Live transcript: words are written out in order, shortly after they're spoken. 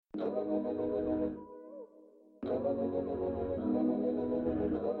This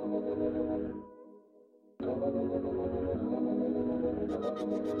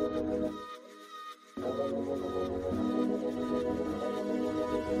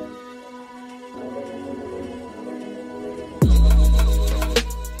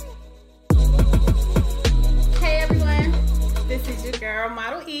is your girl,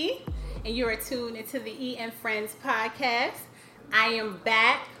 Model E, and you are tuned into the E and Friends podcast. I am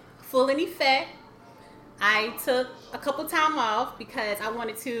back, full in effect. I took a couple time off because I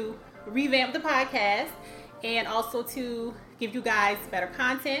wanted to revamp the podcast and also to give you guys better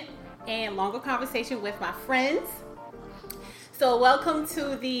content and longer conversation with my friends. So welcome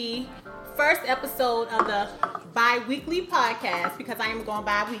to the first episode of the bi-weekly podcast because I am going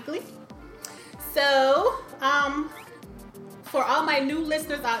bi-weekly. So, for all my new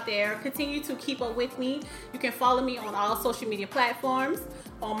listeners out there, continue to keep up with me. You can follow me on all social media platforms,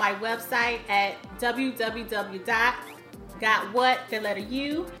 on my website at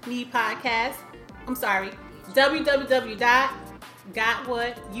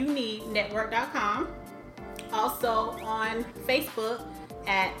Also on Facebook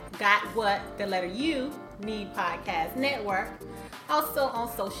at Got What the Letter U Need Podcast Network. Also on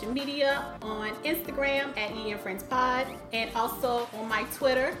social media, on Instagram at E and Friends Pod, and also on my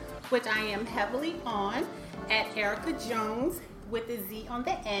Twitter, which I am heavily on, at Erica Jones with the Z on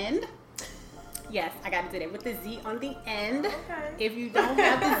the end. Yes, I got to do that with the Z on the end. Okay. If you don't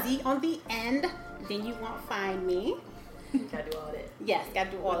have the Z on the end, then you won't find me. Gotta do all that. Yes,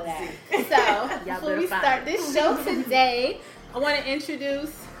 gotta do all of that. So, before we start this show today, I want to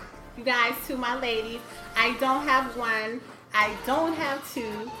introduce you guys to my ladies. I don't have one. I don't have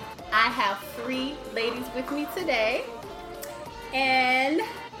two. I have three ladies with me today. And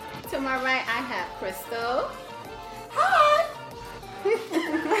to my right, I have Crystal. Hi.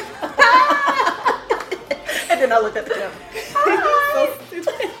 And then I looked at the camera. Hi.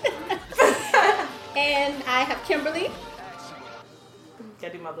 And I have Kimberly.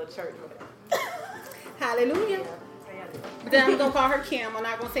 Gotta do my little church with it. Hallelujah. But then I'm going to call her Kim. I'm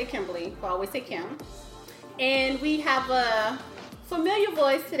not going to say Kimberly. I'll always say Kim. And we have a familiar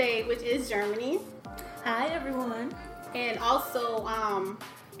voice today, which is Germany. Hi, everyone. And also,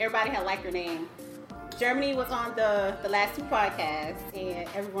 everybody had liked her name. Germany was on the last two podcasts, and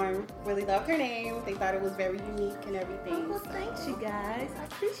everyone really loved her name. They thought it was very unique and everything. Well, thanks, you guys. I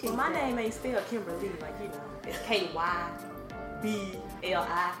appreciate it. Well, my name ain't spelled Kimberly, like, you know. It's K-Y-B-L-I.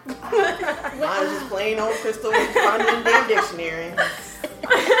 Mine is just plain old Crystal with finding in the dictionary.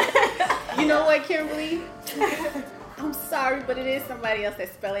 You know what, Kimberly? I'm sorry, but it is somebody else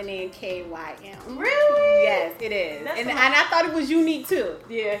that's spelling name K-Y-M. Really? Yes, it is. And I thought it was unique, too.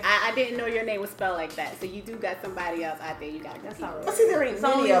 Yeah. I didn't know your name was spelled like that. So you do got somebody else out there you got to That's all right. But see, there ain't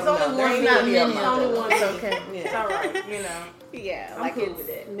many of them. Only one. It's okay. Yeah. It's all right, you know. Yeah, I'm like cool it's with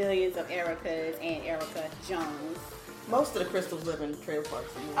it. millions of Ericas and Erica Jones. Most of the Crystals live in trailer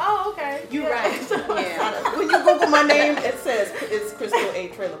parks. Oh, okay. You're right. Yeah. When you Google my name, it says it's Crystal A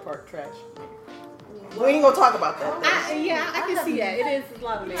Trailer Park Trash. We ain't gonna talk about that. I can see that. It is a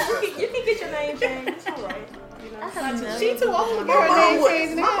lot of names. You can get your name changed. It's all right. You know, she too old to get her name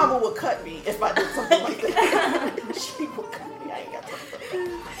changed now. My mama would cut me if I did something like that. She would cut me. I ain't got time for that.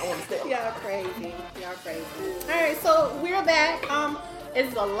 I want to stay. Y'all crazy. All right, so we're back.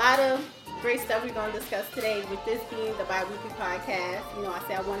 It's a lot of great stuff we're going to discuss today, with this being the bi-weekly podcast. You know, I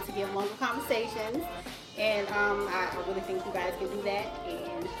said I wanted to get longer conversations, and I really think you guys can do that,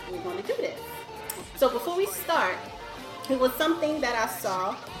 and we're going to do this. So before we start, it was something that I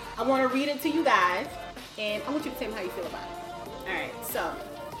saw. I want to read it to you guys, and I want you to tell me how you feel about it. All right, so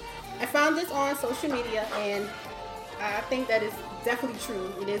I found this on social media, and I think that is definitely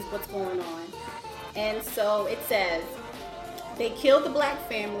true. It is what's going on. And so it says, they killed the black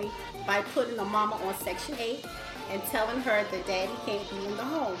family by putting the mama on Section 8 and telling her the daddy can't be in the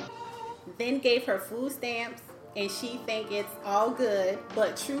home. Then gave her food stamps, and she think it's all good,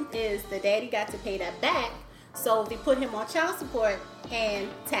 but truth is the daddy got to pay that back, so they put him on child support and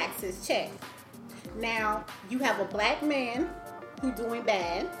tax his check. Now, you have a black man who doing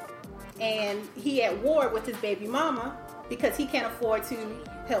bad, and he at war with his baby mama because he can't afford to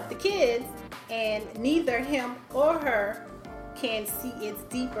help the kids, and neither him or her can see it's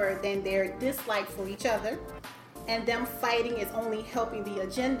deeper than their dislike for each other, and them fighting is only helping the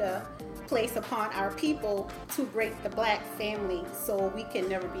agenda placed upon our people to break the black family so we can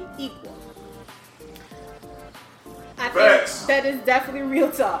never be equal. I think that is definitely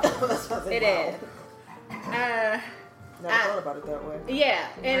real talk. It is. Never thought about it that way. Yeah,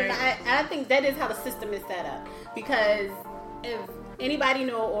 and right. I think that is how the system is set up, because anybody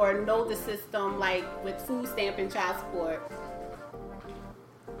know the system, like with food stamp and child support,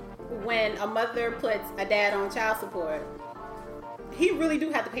 when a mother puts a dad on child support, he really do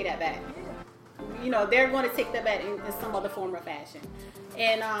have to pay that back. They're going to take that back in some other form or fashion.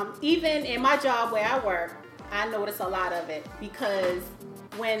 And even in my job where I work, I notice a lot of it, because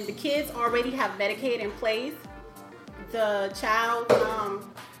when the kids already have Medicaid in place, the child,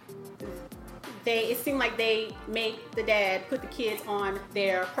 it seems like they make the dad put the kids on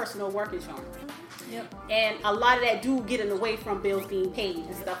their personal work insurance. Yep. And a lot of that do get in the way from bills being paid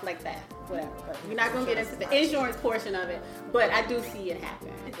and stuff like that. Whatever. But we're not going to get into the insurance portion of it, but I do see it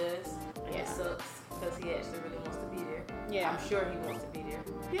happen. It does. And it sucks because he actually really wants to be there. Yeah. I'm sure he wants to be there.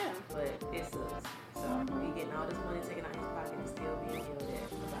 Yeah. But it sucks. So he getting all this money taken out of his pocket and still being yelled at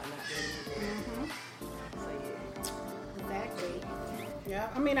about not being there. So yeah. Exactly. Yeah.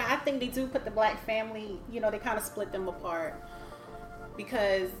 I mean, I think they do put the black family, they kind of split them apart.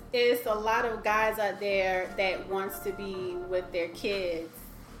 Because it's a lot of guys out there that wants to be with their kids,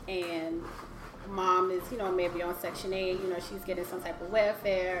 and mom is, maybe on Section 8, she's getting some type of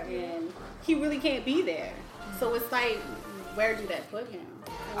welfare, and he really can't be there. So it's like, where do that put him?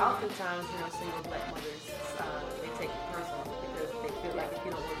 Oftentimes, single black mothers, they take it personal because they feel like if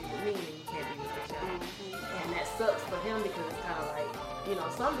you don't want to be with me, then you can't be with your child. And that sucks for him because it's kind of like,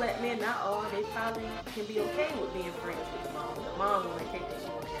 some black men, not all, they probably can be okay with being friends with the mom. The mom will make that she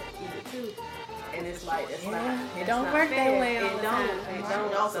want to have either too. And it's like, it don't work that way all the time.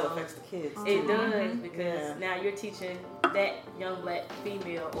 It also affects the kids. It does, because now you're teaching that young black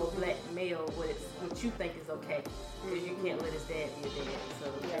female or black male what you think is okay. Because you can't let his dad be a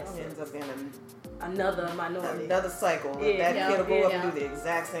dad. So it ends up being another minority. Another cycle. That kid will grow up and do the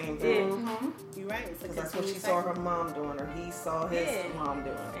exact same thing. You're right. Because that's what she saw her mom doing, or he saw his mom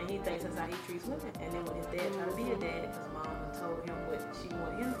doing. And he thinks that's how he treats women. And then when his dad tried to be a dad, because mom told him what she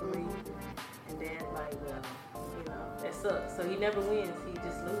wanted him to be, and dad like, well, that sucks. So he never wins. He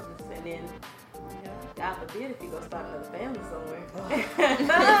just loses. And then, God forbid if he go start another family somewhere. It's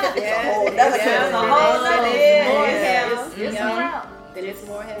a whole other It's a route. Then it's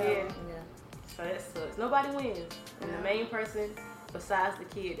more hell. Yeah. So that sucks. Nobody wins. And the main person besides the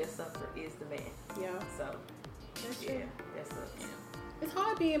kid that suffers is the man. Yeah. So that's true. That sucks. It's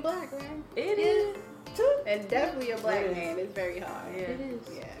hard being black, right? It is. And definitely a black man, it's very hard. Yeah. It is.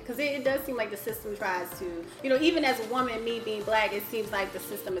 Yeah. Because it does seem like the system tries to, even as a woman, me being black, it seems like the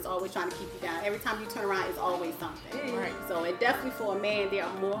system is always trying to keep you down. Every time you turn around, it's always something. Right. So it definitely for a man, they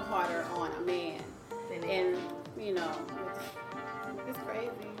are more harder on a man. And, it's crazy.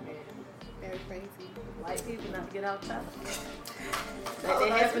 Very crazy. White people not to get out top. Like they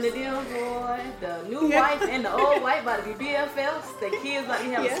happen to them, boy. The new wife and the old wife about to be BFFs. The kids about to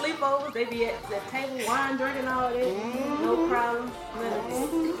have sleepovers. They be at the table, wine drinking, all that. No problem.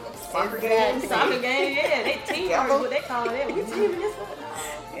 Soccer game, They team are what they call it. We teaming this one.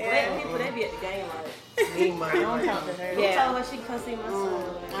 Black people, they be at the game like. Need money. Don't talk to her. Don't tell her she can come see my son.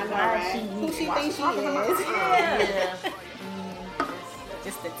 I know, right? Who she thinks she is? Yeah.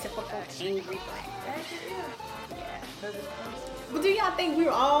 Just the typical angry black. Yeah. But do y'all think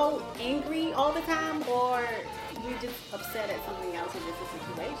we're all angry all the time, or we're just upset at something else in just a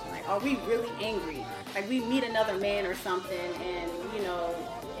situation? Like, are we really angry? Like, we meet another man or something, and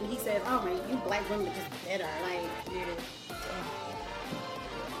and he says, "Oh man, you black women are just better." Like,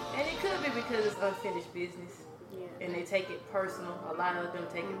 and it could be because it's unfinished business. Yeah. And they take it personal. A lot of them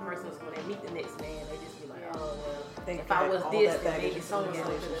take it personal. So when they meet the next man, they just be like, "Oh well, if I was this, then maybe someone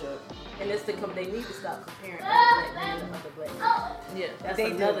relationship." And it's to come. They need to stop comparing other black men to other black men. Yeah, that's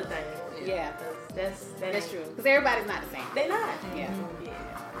another thing. Yeah, that's true. Because everybody's not the same. They're not. Yeah.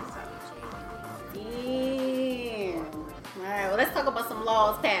 Damn. All right. Well, let's talk about some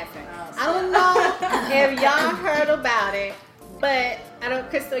laws passing. I don't know if y'all heard about it, but I know,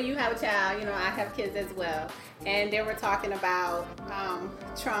 Crystal, you have a child. I have kids as well. And they were talking about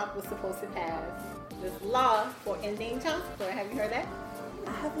Trump was supposed to pass this law for ending child support. Have you heard that?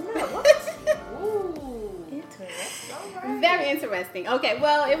 I have not. What? Ooh. Interesting. Right. Very interesting. Okay,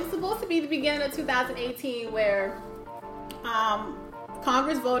 well, it was supposed to be the beginning of 2018 where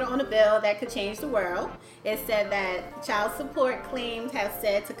Congress voted on a bill that could change the world. It said that child support claims have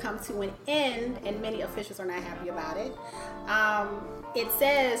said to come to an end, and many officials are not happy about it.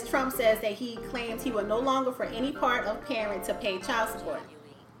 Trump says that he claims he will no longer for any part of parent to pay child support.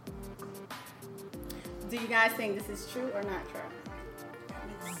 Do you guys think this is true or not true?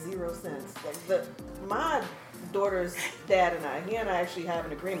 Makes 0 sense. Like my daughter's dad and he and I actually have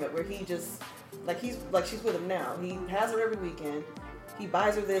an agreement where he just, she's with him now. He has her every weekend. He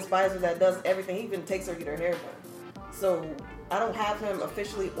buys her this, buys her that, does everything. He even takes her to get her hair done. So I don't have him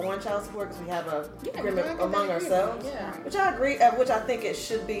officially on child support because we have a Yeah, agreement we're among gonna ourselves. Yeah. Which I agree. Which I think it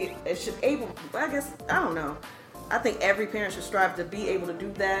should be. It should able. I guess I don't know. I think every parent should strive to be able to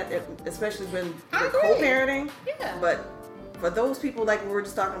do that, especially when I they're agree. co-parenting. Yeah. But for those people like we were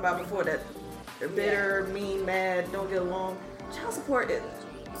just talking about before that they're bitter, mean, mad, don't get along, child support it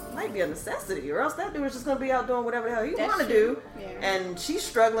might be a necessity, or else that dude is just gonna be out doing whatever the hell he That's want to true. do, Yeah. and she's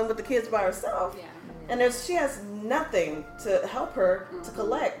struggling with the kids by herself. Yeah. And she has nothing to help her to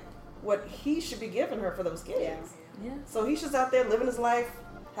collect what he should be giving her for those kids. Yeah. Yeah. So he's just out there living his life,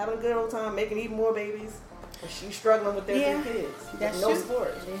 having a good old time, making even more babies. And she's struggling with their 3 kids. That's with no true.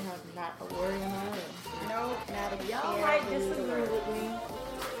 support. They have not a worry in our life. No, not a Y'all care might in the disagree world. with me.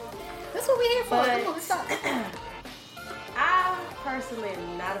 That's what we're here for. But- Come on, let's talk. I personally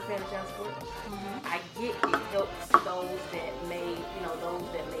am not a fan of child support. I get it helps those that may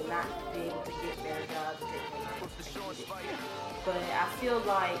not be able to get better jobs and take care of their kids. But I feel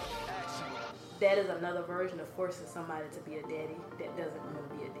like that is another version of forcing somebody to be a daddy that doesn't want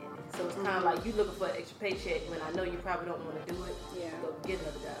to be a daddy. So it's kind of like you looking for an extra paycheck when I know you probably don't want to do it. Yeah. Go get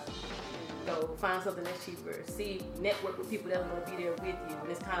another job. Go find something that's cheaper. Network with people that's going to be there with you.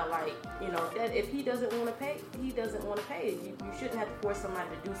 And it's kind of like, that if he doesn't want to pay, he doesn't want to pay. You shouldn't have to force somebody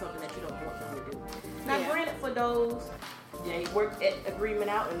to do something that you don't want them to do. Now, Yeah. granted, for those, they work that agreement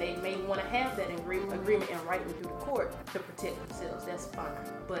out and they may want to have that agreement in writing through the court to protect themselves. That's fine.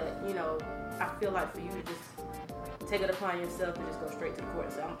 But, I feel like for you to just take it upon yourself and just go straight to the court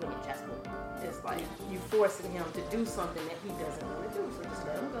and say, I'm putting in child support. It's like you forcing him to do something that he doesn't want to do. So just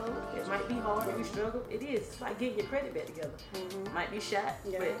let him go. It might be hard if you struggle. It is. It's like getting your credit back together. Might be shot,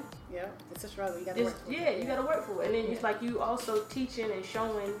 Yeah. but Yeah. It's a struggle. You got to just, work for it. yeah, you got to work for it. And then it's like you also teaching and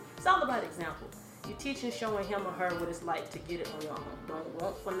showing. It's all about example. You teach and showing him or her what it's like to get it on your own. Don't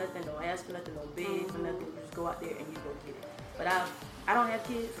want for nothing. Don't ask for nothing. Don't beg for nothing. You just go out there and you go get it. But I don't have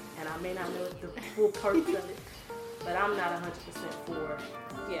kids, and I may not know the full purpose of it. But I'm not 100% for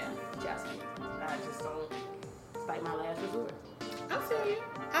child support. I just don't. It's like my last resort. I feel you.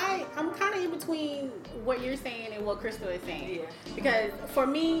 I'm kind of in between what you're saying and what Crystal is saying. Yeah. Because for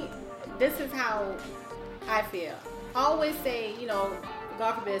me, this is how I feel. I always say,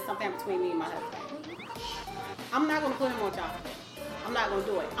 God forbid something between me and my husband. I'm not going to put him on child support. I'm not going to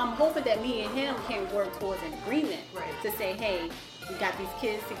do it. I'm hoping that me and him can work towards an agreement to say, hey, we got these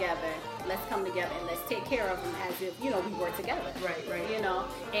kids together. Let's come together and let's take care of them as if, we work together. Right.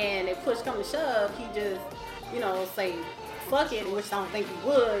 And if push come to shove, he just, say, fuck it, which I don't think he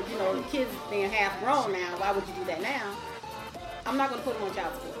would. The kids being half grown now, why would you do that now? I'm not going to put them on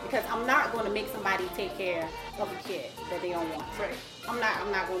child support because I'm not going to make somebody take care of a kid that they don't want. Right. I'm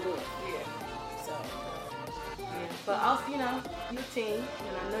not going to do it. Yeah. So, Yeah. But also, you're a team,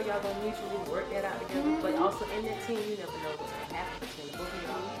 and I know y'all gonna mutually work that out together. But also in that team, you never know what's gonna happen between the both of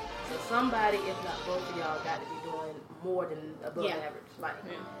y'all. So somebody, if not both of y'all, got to be doing more than above average. Like,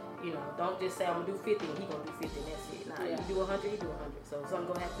 don't just say I'm gonna do 50 and he gonna do 50 and that's it. Nah, you do 100, he do 100. So if something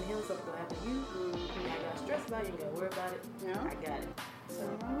gonna happen to him, something gonna happen to you. You ain't gotta stress about it, you ain't gotta worry about it. Yeah. I got it. So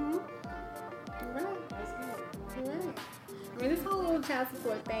you're right. that's good. You're right. I mean, this whole child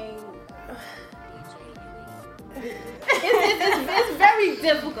support thing, it's very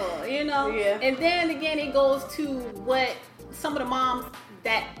difficult, Yeah. And then again, it goes to what some of the moms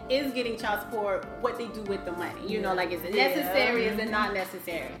that is getting child support, what they do with the money. Like is it necessary? Is it not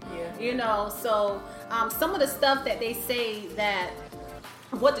necessary? Yeah. So some of the stuff that they say that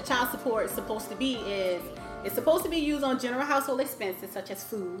what the child support is supposed to be is it's supposed to be used on general household expenses such as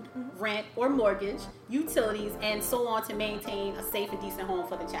food, rent or mortgage, utilities, and so on to maintain a safe and decent home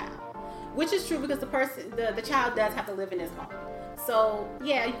for the child. Which is true because the child does have to live in his home. So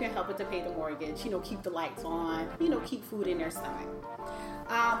yeah, you can help it to pay the mortgage, keep the lights on, keep food in their stomach.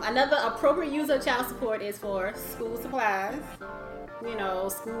 Another appropriate use of child support is for school supplies,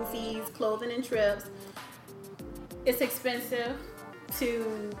 school fees, clothing and trips. It's expensive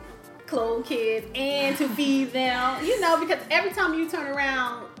to clothe kids and to feed them, because every time you turn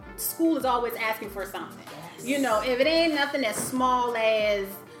around, school is always asking for something. If it ain't nothing as small as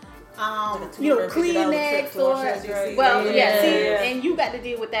Kleenex and you got to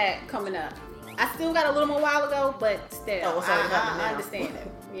deal with that coming up. I still got a little more while ago, but still, I understand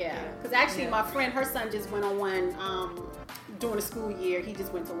it. Yeah, because actually, my friend, her son just went on one during the school year. He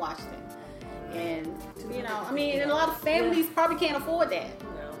just went to Washington, and and a lot of families probably can't afford that.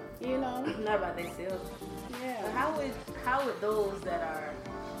 No, not about themselves. Yeah. But how would those that are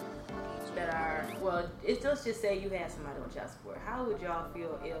well, let's just say you had somebody on child support. How would y'all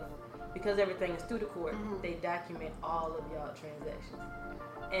feel if because everything is through the court, they document all of y'all transactions.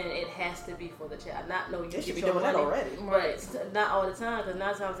 And it has to be for the child. Not know you They should get be your doing that money, already. but not all the time. Because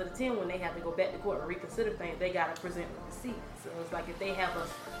 9 times out of 10, when they have to go back to court and reconsider things, they gotta present a receipt. So it's like if they have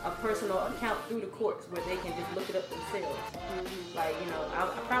a personal account through the courts where they can just look it up themselves. Like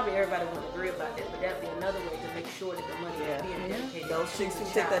probably everybody wouldn't agree about that, but that'd be another way to make sure that the money is being dedicated. Those to chicks the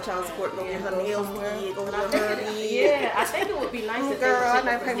who take that child support, go get her nails did, go get her did. I think it would be nice if Girl,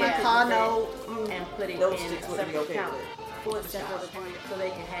 they I would pay take my a car percentage note. and put it Those in chicks a wouldn't be separate okay account with it. for the child, so they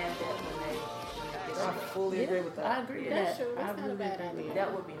can have that when they I fully agree with that. I agree with That's that. true. That's I not a really bad agree with idea.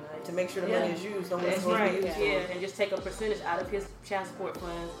 That would be nice. To make sure the money is used, don't let That's it right. be used. Yeah, and just take a percentage out of his child support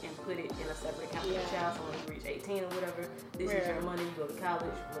funds and put it in a separate account for the child. So when you reach 18 or whatever, this is your money. You go to college,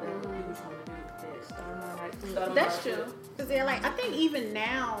 whatever. Do what you want to do. That's true. Because they're like, I think even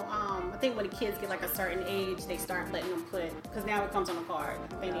now, I think when the kids get like a certain age, they start letting them put, because now it comes on a card.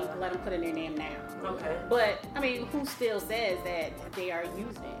 They need to let them put in their name now. Okay. But, I mean, who still says that they are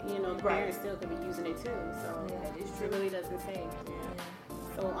using it? You know, the parents still could be using it too. So, it really doesn't say.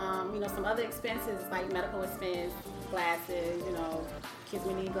 So, some other expenses like medical expense, glasses, kids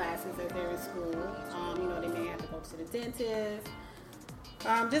may need glasses as they're in school. They may have to go to the dentist.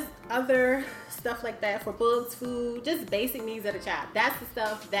 Just other stuff like that for books, food, just basic needs of the child. That's the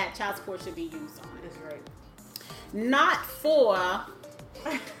stuff that child support should be used on. That's right. Not for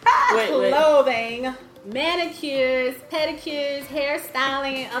clothing, manicures, pedicures,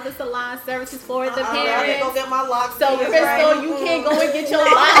 hairstyling, and other salon services for the I can't parents. go get my locks. So, did, Crystal, right? you can't go and get your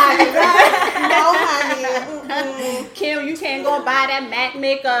locks. No, honey. Kim, you can't go and buy that MAC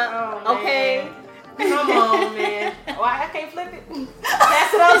makeup. Oh, okay? Man. Come on, man. Why I can't flip it?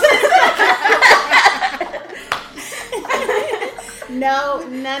 That's what I'm saying. No,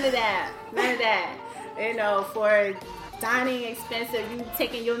 none of that. None of that. For dining expensive, you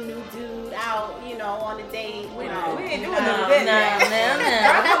taking your new dude out, on a date. We ain't doing none of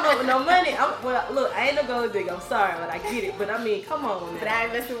that. I come up with no money. Look, I ain't no gold digger. I'm sorry, but I get it. But I mean, come on, man. But I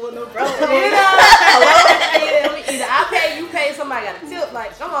ain't messing with no bro. Either I pay, you pay, somebody got a tip.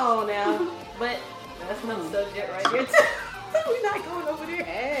 Like, come on now. But that's another subject right there. We're not going over there.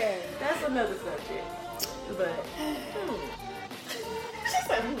 Yeah. That's another subject. But She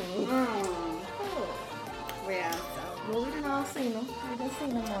said, Yeah. Well, we done all seen them. We done seen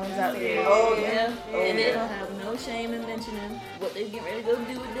them ones out there. Oh, yeah. And they don't have no shame in mentioning what they get ready to go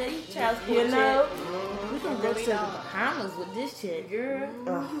do with their child support check. We can go to the Bahamas with this check, girl,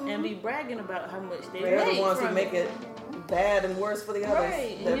 and be bragging about how much they They're make the ones who from make it bad and worse for the others.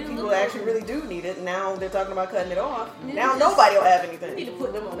 Right. That You people look actually over. really do need it. Now they're talking about cutting it off. Yeah, Now just- nobody will have we need to anything.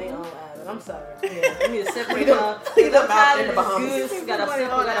 put them on their own island. I'm sorry. Yeah, we need to separate Leave them. them out in the Bahamas. Good.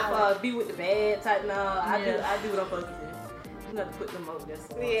 Gotta be with the bad type now. I do what I'm supposed to do. You got to put them over there.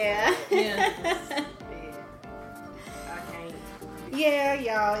 Yeah. Yeah. I can't. Yeah,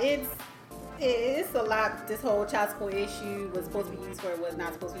 y'all. It's a lot. This whole child support issue was supposed to be used for, was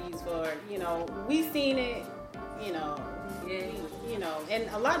not supposed to be used for. We've seen it. And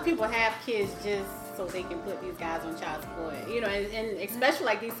a lot of people have kids just so they can put these guys on child support. And especially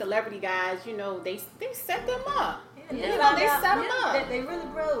like these celebrity guys. They set them up. They set them up. They really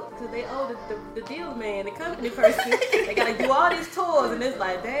broke because they owe the deal man, the company person. They got to do all these tours, and it's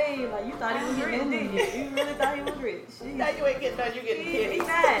like, dang, like you thought he was rich, didn't you? You really thought he was rich. Now you ain't getting none. You getting He's kids.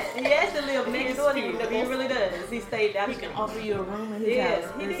 not. He actually lives next door to you. He really does. He stayed down. He can offer you a room in his Yes,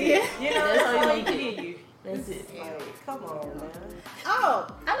 house. he That's did. it. That's all all he you can get. give you. That's it. Like, come on, man. Oh,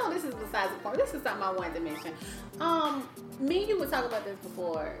 I know this is besides the point. This is something I wanted to mention. Me and you were talking about this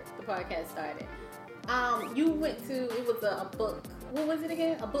before the podcast started. You went to, it was a book. What was it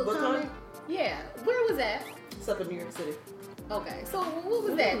again? A book Book comment? hunt? Yeah. Where was that? It's up in New York City. Okay. So what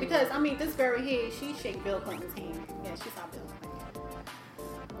was that? Because this girl here, she shook Bill Clinton's hand. Yeah, she saw Bill Clinton.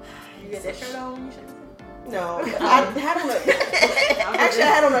 You got that shirt on when you should? No, I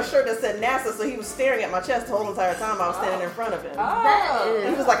had on a shirt that said NASA, so he was staring at my chest the whole entire time I was standing in front of him. That He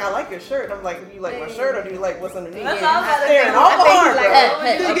is. was like, "I like your shirt." I'm like, "Do you like my shirt, or do you like what's underneath?" That's all I was about to Staring say. all the arm, bro.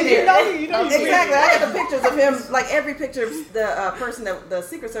 You know, Exactly. I got the pictures of him. Like every picture, the person that the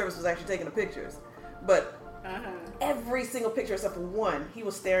Secret Service was actually taking the pictures, but every single picture except for one, he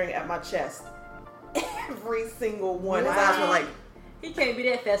was staring at my chest. Every single one. His eyes were like. He can't be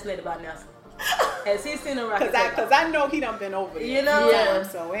that fascinated by NASA. Has he seen a rocket? Because I know he done been over there. You know? Yeah.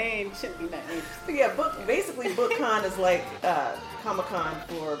 So it shouldn't be nothing interesting. So yeah, basically BookCon is like Comic-Con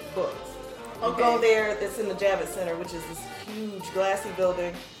for books. You Okay. go there, it's in the Javits Center, which is this huge glassy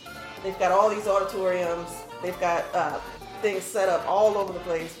building. They've got all these auditoriums. They've got things set up all over the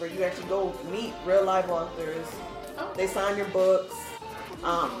place where you actually go meet real live authors. Oh. They sign your books.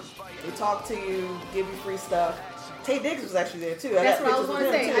 We talk to you, give you free stuff. Tay Diggs was actually there too. That's what I was going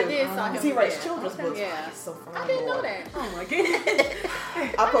to say. I did saw him. Because he writes there. children's books. Yeah. He's so fun. I didn't know that. Oh my goodness.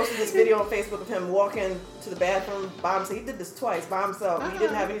 I posted this video on Facebook of him walking to the bathroom by himself. He did this twice by himself. He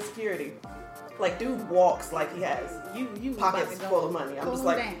didn't have any security. Like, dude walks like he has you pockets full of money. I'm just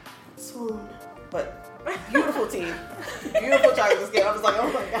like, down. swoon. But beautiful teeth. Beautiful chocolate skin. I was like,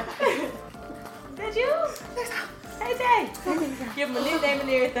 oh my God. Is that you? Hey, Tay. Give him a nickname and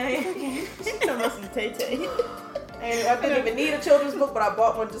everything. She talking about some Tay-Tay. And I didn't even need a children's book, but I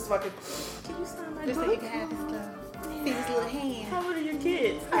bought one just so I could. Can you sign my Just so book? you can have his stuff. See his little hand. How old are your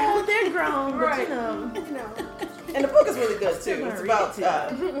kids? Oh, they're grown, but Right. you know. And the book is really good too. gonna It's read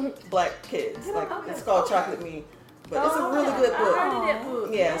about black kids. Like it's called Chocolate Me, but it's a really good I book. heard of that book.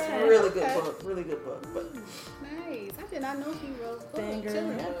 Yeah, it's a really good book. Really good book. But Nice. I did not know he wrote books. Dang, girl.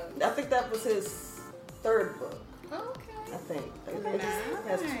 Children's books. I think that was his third book. Okay. I think it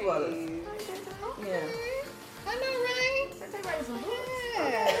just has 2 others. Yeah. I know, right? They write some books.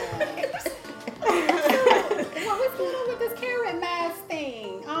 Yeah. Well, what's going on with this carrot mask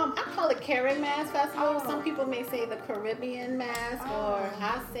thing? I call it Carrot Mask Festival. Some people may say the Caribbean Mask, or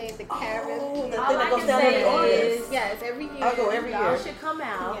I say the Carrot. Oh, the All thing I that goes can down say every is- August. Yeah, it's every year. I go every Y'all year. should come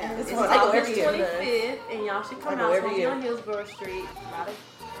out. Yeah. This It's one I go August every year. 25th, and y'all should come I go out. It's every gonna be year. on Hillsborough Street. A lot of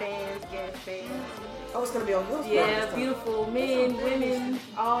fans, gas fans. Oh, it's gonna be on Hillsborough. Yeah, beautiful men, women,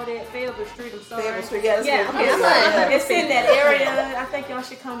 all that. Fayetteville Street, I'm sorry. Fayetteville Street. Yeah, it's Yeah, gonna okay, be I'm yeah. It's in that area. I think y'all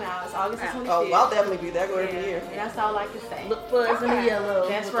should come out. It's August the 25th. Oh, I'll definitely be there. I go every Yeah, year. and that's all I can say. Look for us in the yellow.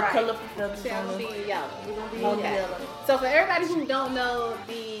 That's with right. The colorful feathers It's on gonna the be yellow. We're gonna be on the Okay. yellow. So for everybody who don't know,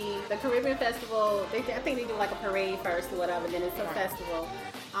 the Caribbean Festival, I think they do like a parade first or whatever, then it's a festival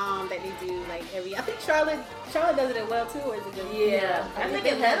that they do like every. I think Charlotte does it as well too, or is it just Yeah, I think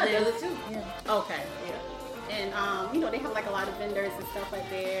Atlanta does it too. Yeah. Okay. Yeah. And they have like a lot of vendors and stuff like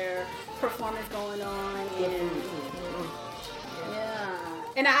their performance going on, and yeah.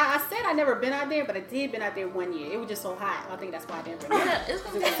 And I said I never been out there, but I did been out there one year. It was just so hot. I think that's why I didn't bring it. Yeah, it's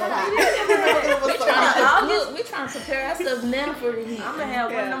gonna It be was so hot. hot. Look, we trying to prepare ourselves now for the heat. I'm gonna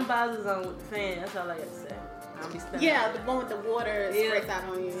have one Yeah. of them boxes on with the fan. That's all I got to say. I'll be standing. Yeah, the one with the water Yeah. sprays out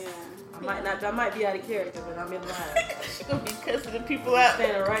on you. Yeah. I might be out of character, but I'm in line. She's gonna be cussing the people out.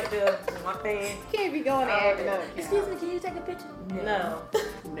 Standing right there with my fan. Can't be going there acting up. Excuse me, can you take a picture? No.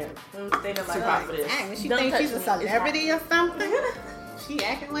 No. I'm standing like Too hot for this. Dang, when she Don't thinks touch she's a me. It's hot. celebrity or something, she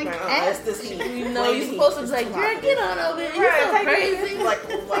acting like That's that. this heat. You know you're supposed to be like, girl, get on over here. You're Right, so take crazy. Like,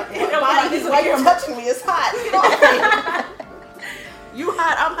 why you're touching me? It's hot. Get off me. You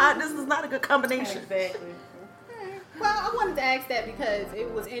hot, I'm hot. This is not a good combination. Exactly. Well, I wanted to ask that because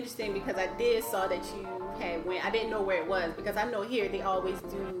it was interesting because I did saw that you had went. I didn't know where it was because I know here they always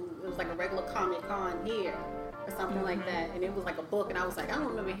do. It was like a regular Comic Con here or something like that, and it was like a book, and I was like, I don't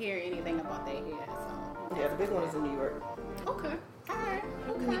remember hearing anything about that here. So Yeah, the big one is in New York. okay, all right,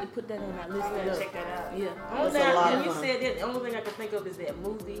 We need to put that on our list. I'm gonna check that out. Yeah. Only That's a lot thing, of you fun. said that, the only thing I can think of is that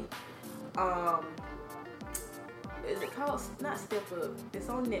movie. Is it called not Step Up? It's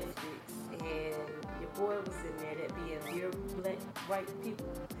on Netflix, and your boy was in there. That being Dear Black White People.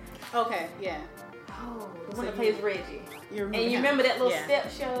 okay, yeah. Oh, the So one that you- plays Reggie. You And you him? remember that little Yeah.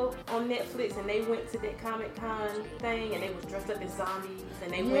 step show on Netflix, and they went to that Comic Con thing, and they was dressed up as zombies,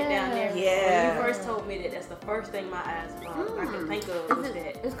 and they went down there. Yeah. When you first told me that, that's the first thing my eyes I could think of was Is that.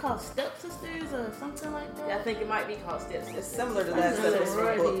 it, it's called Stepsisters or something like that? I think it might be called Steps. It's similar to It's that, a except it's from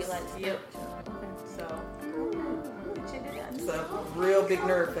sorority, books. like, Yep. Okay. So, check it out. It's a real big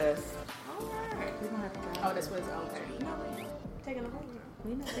nerd fest. Alright. We're gonna have to try. Oh, this was okay. Taking a home.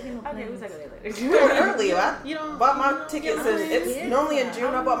 We're not taking no Okay, we'll plans. take it Pretty later. early. I You don't bought my tickets, and it's Yeah. normally in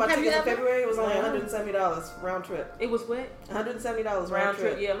June. I bought my Have you tickets in ever? February. It was only $170 round trip. It was what? $170 Round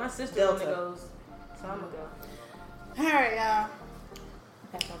trip. Yeah, my sister Delta. only goes, so I'm gonna go. All right, y'all.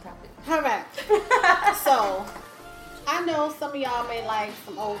 Back on topic. All right. So, I know some of y'all may like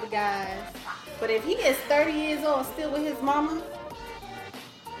some older guys, but if he is 30 years old and still with his mama,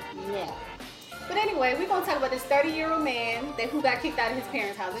 yeah. But anyway, we're gonna talk about this 30-year-old man who got kicked out of his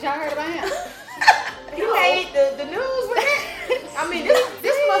parents' house. Did y'all heard about him? He made the news with it. I mean,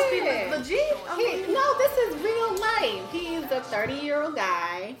 this must be Yeah. legit. I mean, No, this is real life. He is a 30-year-old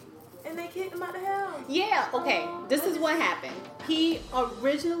guy. and they kicked him out the house. Yeah, okay. This is what happened. He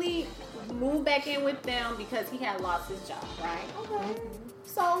originally moved back in with them because he had lost his job, right? Okay.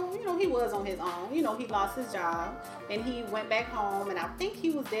 So, he was on his own. He lost his job and he went back home, and I think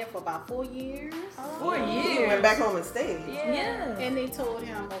he was there for about 4 years. 4 He years. went back home and stayed. Yeah. And they told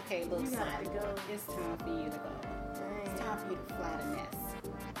him, okay, look, You son, got to go. it's time for you to go. It's time for you to fly the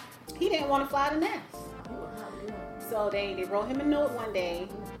nest. He didn't want to fly the nest. So they wrote him a note one day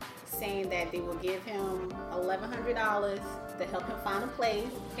saying that they will give him $1,100 to help him find a place,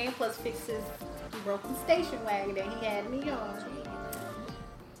 and plus fix his broken station wagon that he had in the yard.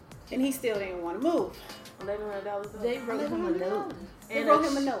 And he still didn't want to move. $1,100. They wrote him a note. They wrote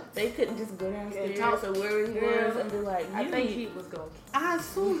him a note. They couldn't just go downstairs or where he was and be like, I think he was going. I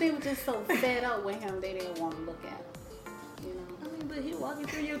assume they were just so fed up with him they didn't want to look at him. You know. I mean, but he walking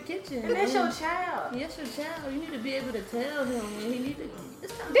through your kitchen. And that's your child. Yes, your child. You need to be able to tell him when he need to.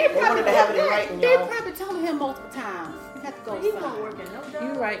 They wanted to have it in writing, They y'all. probably told him multiple times. You have to go. He won't work in no job.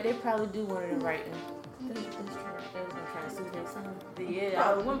 You're right. They probably do want it in writing. That's true. They was gonna try to sue their son. Yeah,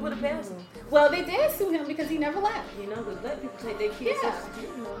 I wouldn't put it past him. Well, they did sue him because he never left. You know, because black people take their kids Yeah. Social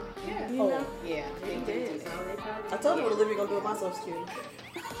Security number. Yeah. You know? Yeah. They did did. do So that. they probably I told her what Olivia gonna do with my Social Security.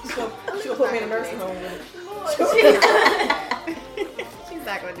 She'll put me in a nursing home with it. She's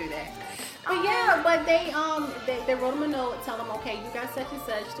not gonna do that. But yeah, but they wrote him a note, tell him, okay, you got such and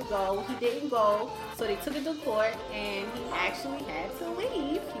such to go. He didn't go, so they took it to court, and he actually had to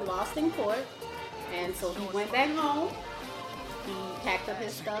leave. He lost in court, and so he went back home. He packed up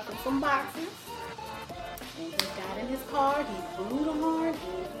his stuff in some boxes, and he got in his car. He blew the horn, and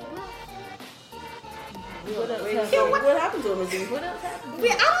he left. What happened to him, Izzy? What else happened? I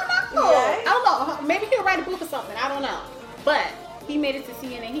don't know. Yeah. I don't know. Maybe he'll write a book or something. I don't know. But he made it to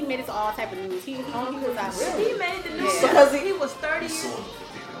CNN. He made it to all type of news. He was out there. He made the news Yeah. because he was 30 years old.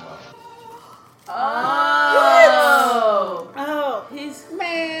 Oh, He's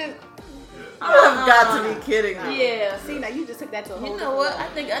man. You have got to be kidding me. yeah. See, now you just took that to a whole You know what? I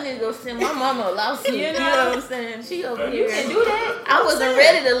think I need to go send my mama a lawsuit. You know what I'm saying? She over here. You can do that. I wasn't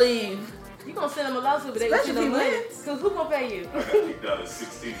ready to leave. You gonna send him a lawsuit, but they gonna send him money. Cause who gonna pay you? I got kicked out at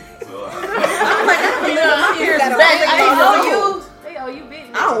 16, so You know, I'm here gotta back. wait. They I owe know. you. They owe you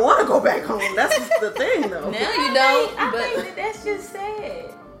big. I don't want to go back home. That's the thing, though. Now you don't. I But think that's just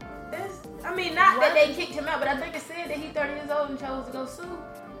sad. I mean, not that they kicked him out, but I think it's sad that he's 30 years old and chose to go sue.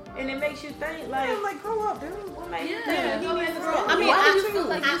 And it makes you think like, I'm like, grow up, dude. what made you Yeah. think? Go back to I school. mean, why I- do you feel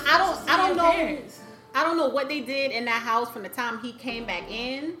like you're I don't- supposed to I see don't your know. parents? I don't know what they did in that house from the time he came back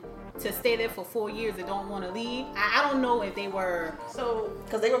in to stay there for 4 years and don't want to leave. I don't know if they were. So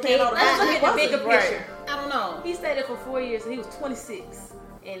Because they were paying all the let's bills. look at the bigger picture. I don't know. He stayed there for 4 years and he was 26.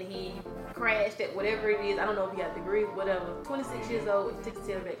 And he crashed at whatever it is. I don't know if he got a degree, whatever. 26 years old, he took his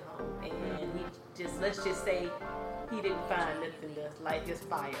tail back home. And he just, let's just say, he didn't find nothing to light his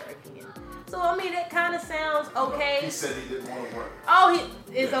fire again. So, I mean, that kind of sounds okay. he said he didn't want to work. Oh,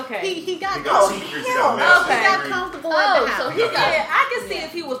 it's okay. He got He got 2 degrees, he got a master's Okay. he got degree. comfortable at the house. so he got. Yeah, I can see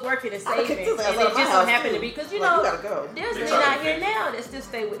if he was working and I would saving, kick and his ass it out of my just so house, happened too. to be because you Like, know you gotta go. there's They men try to out here fix it. now that still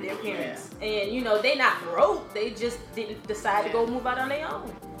stay with their parents, and you know they not broke, they just didn't decide to go move out on their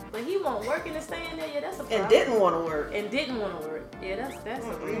own. But he won't working and staying there. Yeah, that's a problem. And didn't want to work. And didn't want to work. Yeah, that's a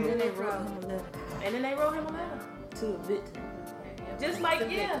And real then they big wrote problem. him a letter And then they wrote him a letter. to a victim. Just like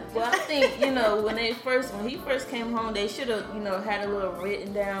yeah. Well, I think, when he first came home, they should have, had a little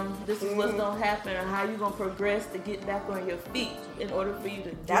written down, this is what's going to happen, or how you going to progress to get back on your feet in order for you to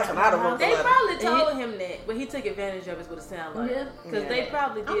get That's out what I'd have the wrote They letter. probably And told him that, but he took advantage of it. What it sound like? Yeah. Because they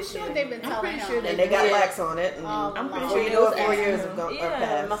probably did. I'm sure tell they've him. been I'm telling pretty him. sure And they got did. lax on it. And I'm pretty before sure you they know was it, 4 years asking have gone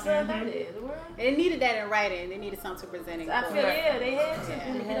Yeah, my passed. son heard it. They needed that in writing. They needed something to present in I court. feel yeah, they had to.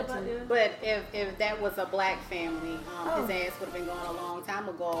 Yeah. They get up out there. But if that was a black family, his ass would have been gone a long time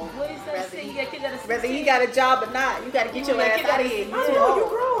ago. What is that? Whether You got kicked out of Whether 16? he got a job or not, you got to get your You ass get out of kicked here. out I of don't know, you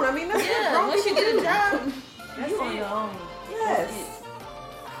grown. I mean, that's what Yeah, grown once you people get a do. job, That's you on it. your own. Yes.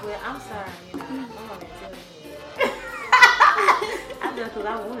 Well, I'm sorry. I'm not gonna tell you. I just because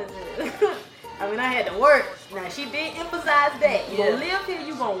I wanted to. I mean, I had to work. Now she did emphasize that you gonna live here,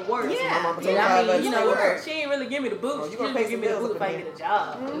 you gonna work. Yeah. My mama told me Yeah, I I mean, had you to know, work. she ain't really give me the boot. Oh, you She gonna just pay give some me the bills boot if up I in get a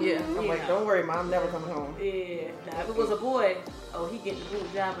job. Yeah. I'm like, don't worry, Mom, I'm never coming home. Yeah. Now, if it was a boy, oh, he getting the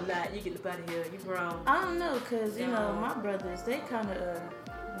boot job or not, you get up out of here. You grown. I don't know, because, my brothers, they kind of,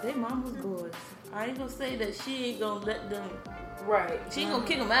 they mama's boys. I ain't going to say that she ain't going to let them, Right. she ain't going to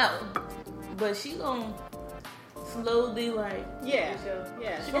kick them out, but she going to slowly, Yeah. Sure.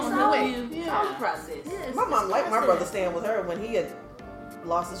 Yeah. she She going to gonna help do it. you. It's all the process. Yes, My mom it's liked my process. brother staying with her when he had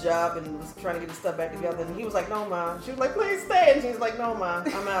lost his job and was trying to get his stuff back together. And he was like, no, Ma. She was like, please stay. And she was like, no, Ma,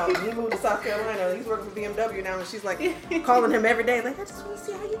 I'm out. And he moved to South Carolina. He's working for BMW now. And she's like calling him every day, like, I just want to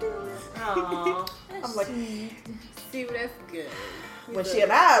see how you doing. Aww. I'm like, See, well, that's good. when she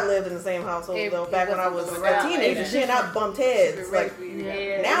and I lived in the same household, though, back when I was a teenager, she and I bumped heads. Like,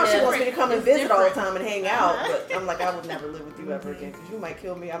 Yeah. now she wants me to come and It's visit all the different. time and hang out. But I'm like, I would never live with you ever again because you might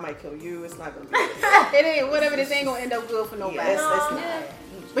kill me. I might kill you. It's not going to be good. It ain't, whatever this ain't going to end up good for nobody. Yeah, it's not. Yeah.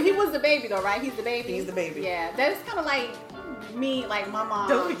 But he was the baby though, right? He's the baby. He's the baby. Yeah, that's kind of like me, like my mom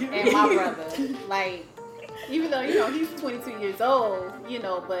Don't you- and my brother. Like, even though, he's 22 years old,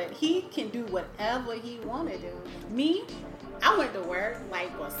 but he can do whatever he want to do. Me, I went to work,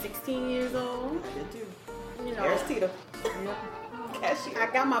 16 years old. I did too. You know, There's Tita. Cashier. I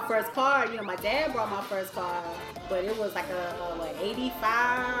got my first car. My dad brought my first car, but it was like a 85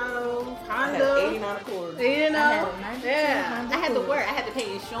 Honda. I had 89 Accord. I had a 92 Yeah. Honda I had to Accord. work. I had to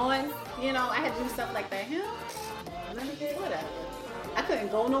pay insurance. I had to do stuff like that. Whatever. I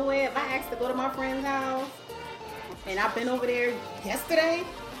couldn't go nowhere. If I asked to go to my friend's house, and I've been over there yesterday.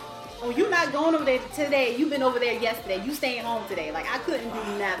 Oh, you not going over there today. You've been over there yesterday. You staying home today. Like, I couldn't do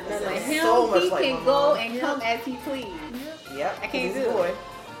nothing. That Like sounds him, so much he like can my go mom. and come as he please. Yep. I can't he's do a boy. it.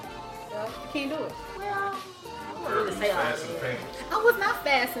 I can't do it. Well, Word to was say all fast in the that. pants. I was not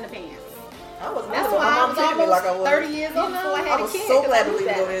fast in the pants. I was not. That's My why I mom was treated me almost like I was. 30 years old before I had I a was kid. so 'cause glad I to knew leave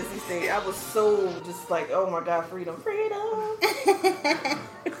to go to that. NC State. I was so just like, oh my God, freedom.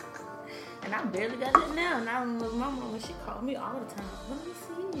 And I barely got it now. And I remember my mom when she called me all the time. Let me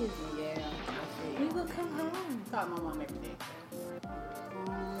see you. Yeah, You gonna come home? I call my mom every day.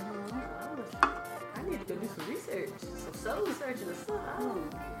 I need to go do some research, some soul searching or something.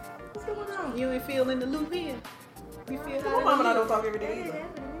 What's going on? You ain't feel in the loop here. You feel My out mom of and I the don't loop. talk every day either.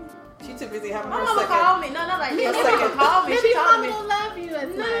 She too busy having My her mama second. called me. No, like Maybe my second- mama called me. Maybe She your told mama me. don't love you as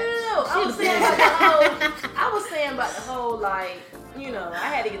No. much. I was saying about the whole. I was saying about the whole I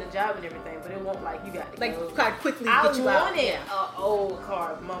had to get a job and everything, but it won't like you got to Like, go. try to quickly I get you out. wanted Yeah. an old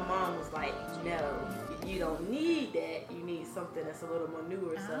car. My mom was like, no, you don't need that. You need something that's a little more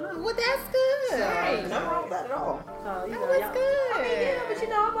newer. So, Well, that's good. Right. Nothing wrong with that at all. so you That know, was y'all- good. I mean, yeah,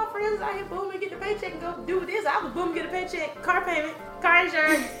 but all my friends was out here boom and get the paycheck and go do this. I was boom get a paycheck, car payment, car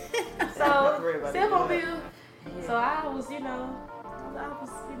insurance, so worry about cell phone it. bill. So I was,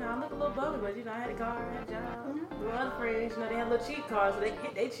 I look a little bummy, but I had a car, I had a job. My other friends, they had little cheap cars, so they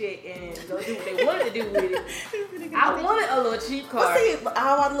could hit their check and go do what they wanted to do with it. I wanted a little cheap car. But see,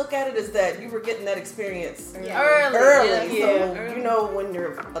 how I look at it is that you were getting that experience Yeah. early. yeah. So, when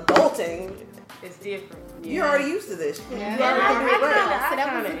you're adulting, It's different. you're already used to this. Yeah. You Yeah, already can do it right. So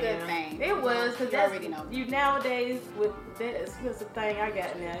that was a kinda good am. thing. It was, because You that's already know. you nowadays with that's the thing I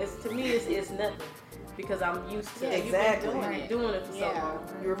got now. To me it's nothing because I'm used to Yeah, it. you've been Exactly. doing it. Doing it for so Yeah. long.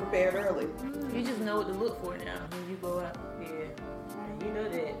 You were prepared early. You just know what to look for now when you go out. Yeah, and you know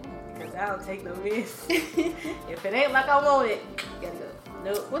that because I don't take no miss. If it ain't like I want it, gotta go.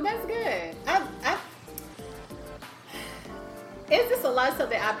 Nope. Well, that's good. It's just a lot of stuff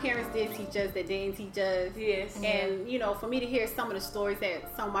that our parents did teach us that didn't teach us. Yes. And, for me to hear some of the stories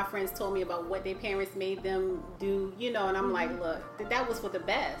that some of my friends told me about what their parents made them do, and I'm like, look, that was for the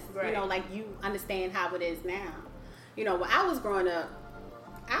best. Right. Like you understand how it is now. When I was growing up,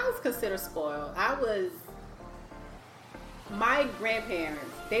 I was considered spoiled. My grandparents,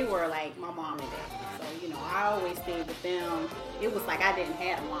 they were like my mom and dad. So, I always stayed with them. It was like I didn't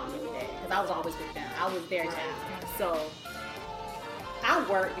have a mom and dad because I was always with them. I was their child. So, I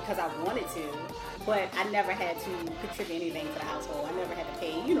worked because I wanted to, but I never had to contribute anything to the household. I never had to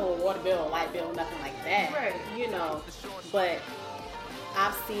pay, a water bill, a light bill, nothing like that. Right. But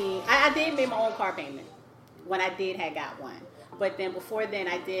I did make my own car payment when I had got one. But then before then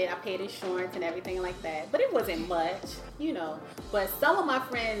I paid insurance and everything like that. But it wasn't much, But some of my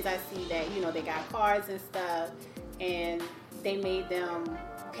friends I see that, they got cars and stuff and they made them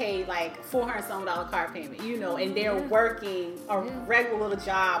pay like $400 car payment, and they're working a regular little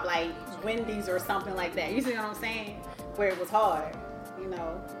job like Wendy's or something like that. You see what I'm saying? Where it was hard,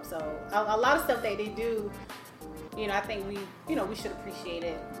 So a lot of stuff that they do, I think we should appreciate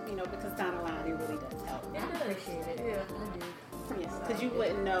it, because down the line it really does help. I appreciate it. Yeah, I do. Yes, because you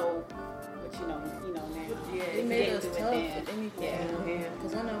wouldn't know what you know now. Yeah, It made us do it tough then. with anything. Yeah.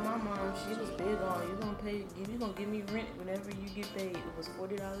 Because I know my mom, she was big on you gonna give me rent whenever you get paid. It was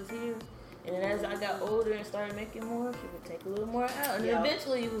 $40 here. And then as I got older and started making more, she would take a little more out. And Yep.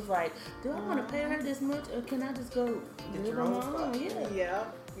 eventually it was like, do I want to pay her this much or can I just go Get live your on own my spot.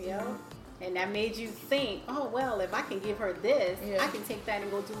 own? Yeah. And that made you think, oh, well, if I can give her this, Yeah. I can take that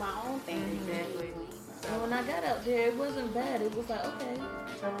and go do my own thing. Exactly. So when I got out there, it wasn't bad. It was like, okay.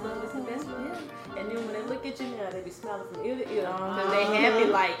 Self-love is the best one. Yeah. And then when they look at you now, they be smiling from ear to ear. Because they happy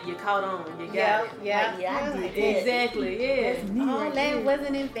like you caught on. You got Yeah, it. yeah. Like, yeah, I did that. Exactly, yeah. That's me Oh, right that there.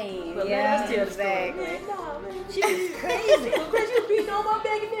 wasn't in vain. But Yeah, let us tell the story. exactly. Man, no, man. She was crazy. Because you beating on my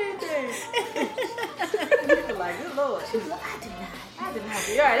back and everything. You feel like, good Lord. She was like, I did not. I did not do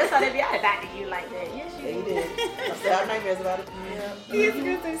You're right. That's how they be. I adopted you like that. Yes, you Yeah, he did. did. I still have nightmares about it. He used to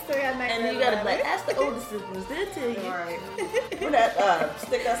get this story at night. And then you gotta be like, ask the older siblings. They'll tell you. Alright. When that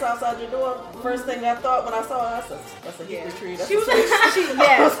stick that's outside your door, first thing I thought when I saw her, that's a Hickory tree. That's She was a switch.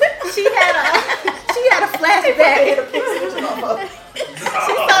 she had a flashback. She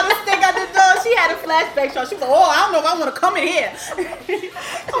saw the stick at the door. She had a flashback. So she was like, "Oh, I don't know if I want to come in here."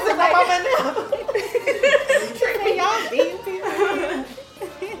 I was like, "Treat y'all being people."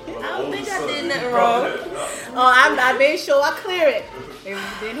 I don't think I did nothing wrong. Oh, I made sure I clear it. It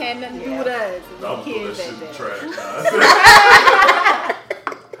didn't have nothing to do with us. It was I'm the putting kids that shit in back the there. trash.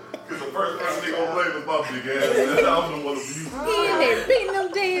 Because the first person they gonna blame is my big ass. I'm the one abusing. He in there beating them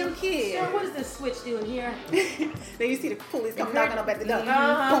damn kids. Sarah, what is this switch doing here? Then you see the police come knocking up at the door.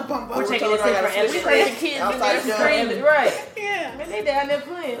 Uh-huh. Bum, bum, bum. We're taking told this her I in gotta for switch everything. it. The kids in Outside there the door. screaming. Right. Yeah. Man, they down there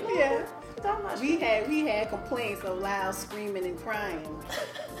playing. Yeah. Talking about We had complaints of loud screaming and crying.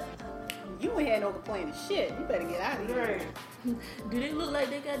 You ain't had no complaining shit. You better get out of here. Right. Do they look like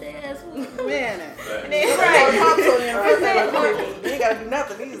they got their ass whooped? Man. Right. Cops on you in first day. You ain't gotta do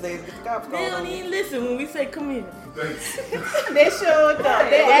nothing these days. Get the cops They called don't on you. even listen when we say come here. They showed up.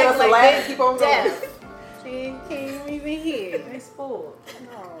 They Look at act us like laugh and they keep on going. deaf. She can't even hear. They spoiled.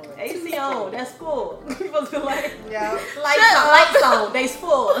 No. AC on. That's spoiled. You supposed to be like, Yeah. lights on. They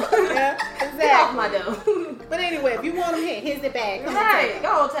spoiled. Yeah. Get off Exactly. my door. But anyway, if you want them hit, here's it back. Come Right. on, Go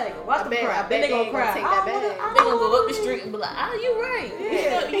on, take it. Watch I them bet- I cry. bet Then they they gonna ain't gonna cry. take that back. They gonna go up the street and be like, "Ah, you right.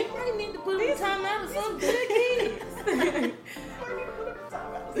 Yeah. You might need to put them in time out or something." Good kids.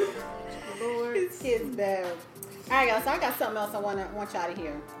 This kid's bad. All right, guys. So I got something else I want y'all to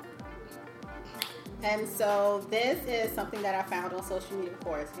hear. And so this is something that I found on social media, of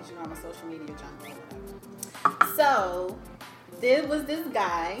course, because you know I'm a social media junkie. So there was this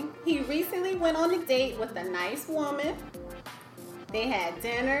guy. He recently went on a date with a nice woman. They had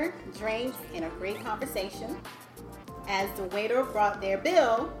dinner, drinks, and a great conversation. As the waiter brought their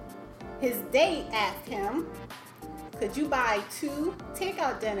bill, his date asked him, "Could you buy 2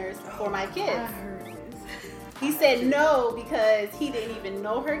 takeout dinners for my kids?" He said no because he didn't even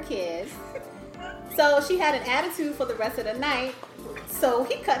know her kids. So she had an attitude for the rest of the night. So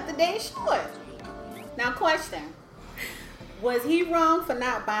he cut the day short. Now question. Was he wrong for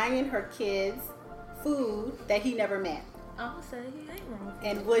not buying her kids food that he never met? I'm gonna say he ain't wrong.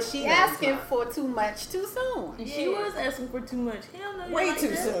 And was she asking for too much too soon? And she was asking for too much. Hell no, you Way like too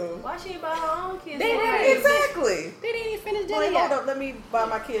that. soon. Why she ain't buy her own kids? They food? didn't. Exactly. They didn't even finish dinner Like, hold yet. up, let me buy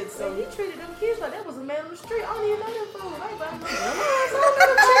my kids So some. he treated them kids like that was a man on the street. I don't even know them fools. I ain't buying no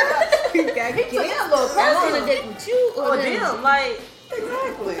You gotta He get took it. that little I was on a person. date with you Or them. Like,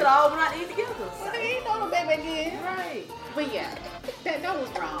 Exactly. we could all went out to eat together. They ain't know no baby again. Right. But yeah, that was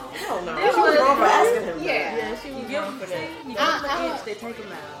wrong. Hell no. They She was was- wrong for asking him Yeah. that. Yeah, she You was give wrong them for see, that. you give I- them an inch, they take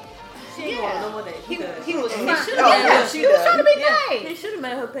them out. She ain't going no more days. He was He trying. should Oh, have. yeah, She he was trying to be Yeah. He nice. should have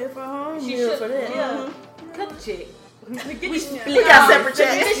made her pay for her own She meal should, for that. yeah. Cut the check. Get the strap. We got separate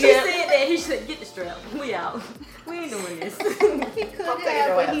checks. Then she Yeah. said that he should get the strap. We out. We ain't doing this. He could Okay, have,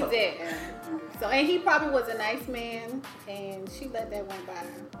 no but he asshole. didn't. So, and he probably was a nice man, and she let that went by.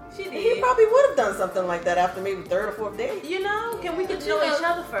 She He did. probably would have done something like that after maybe 3rd or 4th date. You know, can we get to You know know- each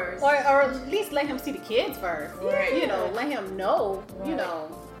other first? Or at least let him see the kids first. Right. You know, let him know, you Right. know.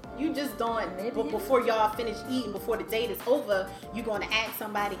 You just don't, Maybe but he- before y'all finish eating, before the date is over, you're going to ask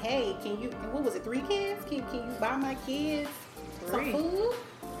somebody, hey, can you, what was it, 3 kids? Can you buy my kids some 3. food?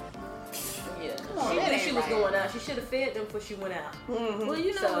 Yeah. Come on, She that knew ain't she was right. going out. She should have fed them before she went out. Well,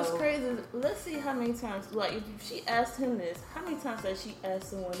 you know So- what's crazy? Let's see how many times, like, if she asked him this, how many times has she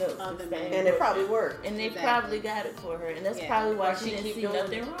asked someone else? Other the than- same And it question? probably worked. And they Exactly. probably got it for her, and that's Yeah. probably why Or she she didn't keep see doing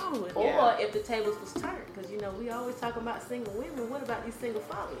nothing it. wrong with it. Or Yeah. if the tables was turned, because you know we always talk about single women. What about these single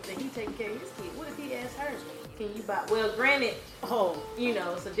fathers that he taking care of his kid? What if he asked her, "Can you buy?" Well, granted, Oh, you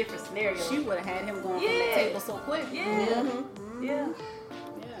know it's a different scenario. she would have had him going from the Yeah. table so quick. yeah, Mm-hmm. yeah,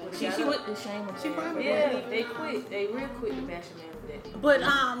 She got quit the shame of She it. probably yeah. would. They quit. They real quick to bash a man for that. But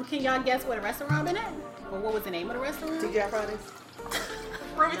can y'all guess what a restaurant been at? Or what was the name of the restaurant? TGI Fridays.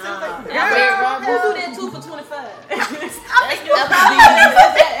 Ruby Tuesday. Who do that 2 for $25? Applebee's.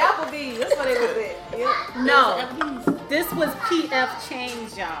 Applebee's. That's what they was at. Yeah. No, Applebee's. this was PF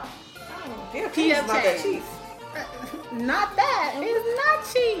Change, y'all. Yeah, cheese is not that cheap. Not that. It's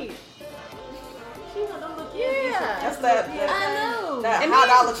not cheap. She want them little Yeah. kids. That's that I know. that And high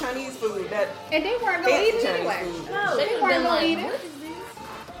then- dollar Chinese food. That And they weren't gonna eat fancy it Chinese anyway. food. No, They They weren't would've been gonna like, eat it. what is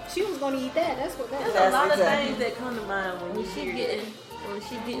this? She was gonna eat that. That's what that There's was. a lot exactly. of things that come to mind when When you she hear getting, when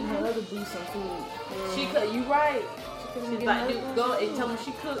she getting her other boo some food. that. She cut you right. She She's like, dude, go and tell them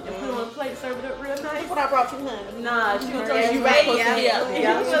she cooked and put it on a plate, serve it up real nice. What I brought you, honey? Nah, she was Yeah, you you right. right.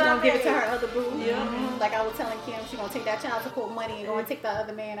 Yeah. She's gonna give it to her other boo. Yeah. Like I was telling Kim, she's gonna take that child support money and go and take the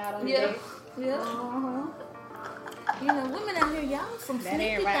other man out on the date. Yeah. You know, women out here, y'all some That sneaky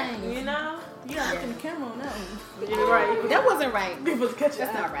ain't right. things. You know? You gotta look in the camera on that one. You're right. That wasn't right. People's catching.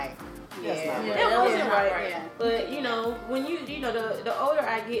 That's not right. That's not Yeah, That wasn't not right. Yeah. But you know, when you know, the older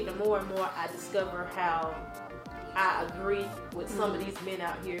I get, the more and more I discover how I agree with some of these men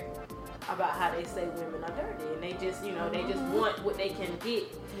out here about how they say women are dirty, and they just, you know, they just want what they can get.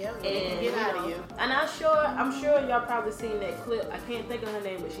 Yeah, And get out of you. And I'm sure y'all probably seen that clip. I can't think of her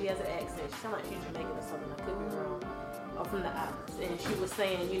name, but she has an accent. She sounds like she's Jamaican or something. I could be wrong. Or from the islands. And she was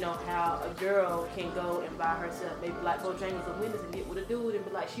saying, you know, how a girl can go and buy herself maybe like Bojangles or Wendy's and get with a dude and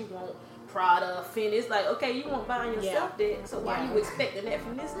be like, she want Prada, Fenty. It's like, okay, you want buying yourself that, so why you expecting that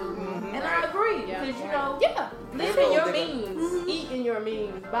from this dude? And I agree, because you know, live in your means, eat in your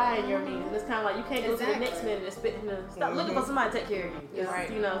means, buy in your means. And it's kind of like you can't go to the next minute and expect him to stop looking for somebody to take care of you.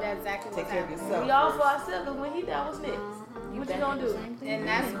 Right. You know, That's exactly Take what's care of happening. yourself. we all for ourselves, because when he died, what's next? What you gonna do? And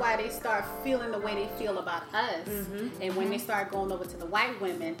that's why they start feeling the way they feel about us. And when they start going over to the white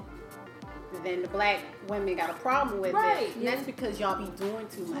women, then the black women got a problem with it. And that's because y'all be doing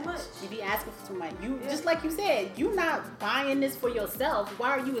too much. You be asking for too much. You just like you said, you not buying this for yourself. Why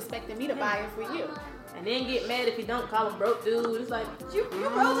are you expecting me to buy it for you? And then get mad if you don't call him broke dude. It's like, you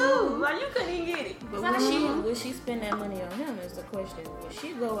broke dude. Like, you couldn't even get it. But would she spend that money on him is the question. Would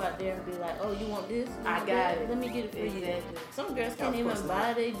she go out there and be like, oh, you want this? I got it. Let me get it for you. Exactly. Some girls can't even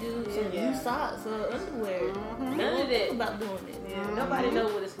buy they dudes some new socks or underwear. None of that. About doing it. Yeah. Nobody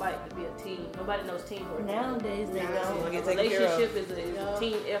knows what it's like to be a team. Nobody knows teamwork. Nowadays, they don't. Get taken care of. Relationship is a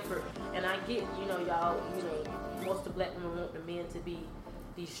team effort. And I get, you know, y'all, you know, most of the black women want the men to be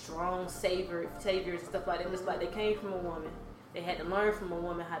these strong saviors and stuff like that. It's like they came from a woman. They had to learn from a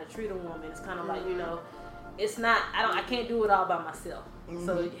woman how to treat a woman. It's kind of like, you know, it's not, I can't do it all by myself.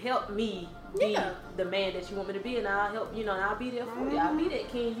 So help me be the man that you want me to be, and I'll help, you know, and I'll be there for you. I'll be that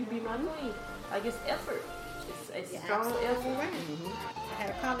king, you be my queen. Like, it's effort. It's strong effort. Right. I had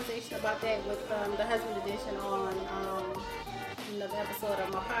a conversation about that with the husband edition on another episode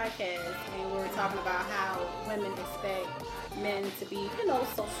of my podcast, and we were talking about how women expect men to be, you know,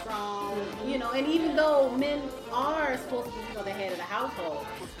 so strong, you know, and even though men are supposed to be, you know, the head of the household,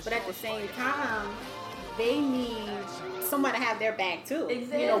 but at the same time, they need somebody to have their back too.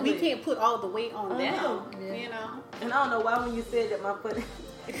 Exactly. You know, we can't put all the weight on them, you know. And I don't know why when you said that, my funny,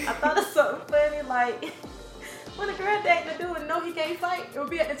 I thought of something funny, like, when a girl dating a dude and know he can't fight, it would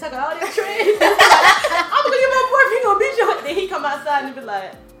be at the tuck of all them trees. I'm gonna get my boyfriend, he gonna beat you. Then he come outside and be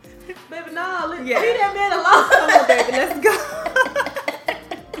like, baby, nah, leave that man alone. Come on, baby, let's go.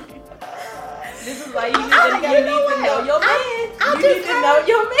 This is why you need to know your man. You need to know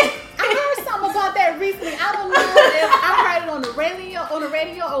your man. I heard something about that recently. I don't know if I heard it on the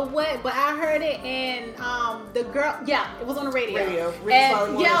radio or what, but I heard it, and the girl, it was on the radio.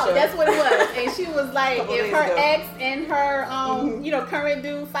 And that's what it was. And she was like, if her ex and her you know, current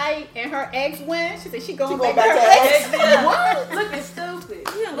dude fight and her ex wins, she said she going back to her ex. What? Looking stupid.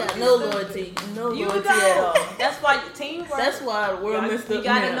 You don't got no loyalty. No loyalty at all. That's why your teamwork. That's why the world messed up. You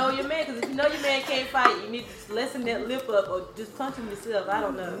gotta know your man, because if you know your man can't fight, you need to lessen that lip up or just punch him yourself. I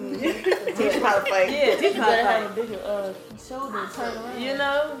don't know. Teach him how to fight. Yeah, teach him how to fight. Have a bigger shoulder and turn around. You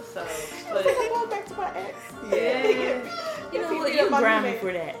know, so. But, I'm going back to my ex. Yeah. You know what? You're grinding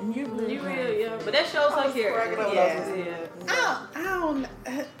for that. You really, But that shows her character. I don't.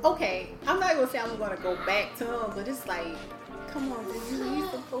 Okay, I'm not gonna say I'm gonna go back to him, but it's like, come on, dude, you're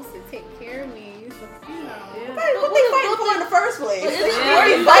supposed to take care of me. You're supposed to, you know. Right, what they fighting for in the first place? Is it What are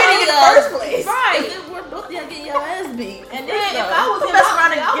you fighting in the first place? Right. Is it worth both of y'all getting your ass beat? And then if I was Don't in mess my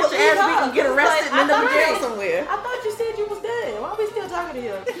around and I get would your ass leave beat and get her. arrested and end up in I jail thought- somewhere. I thought you said you was done. Why are we still talking to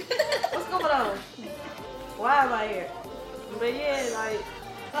you? What's going on? Why am I here? But yeah, like,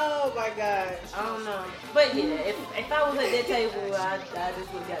 Oh my gosh. I don't know. But yeah, if I was at that table, I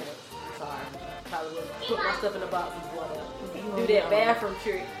just would have got up. Sorry. Probably would put my stuff in the box and whatever. Do that bathroom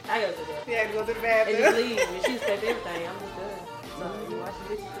trick. I gotta do that. You had to go to the And bathroom. just leave. And she expect everything. I'm just done. So you watching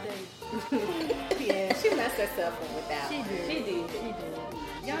bitches today. Yeah, she messed herself up with that. She did. She did.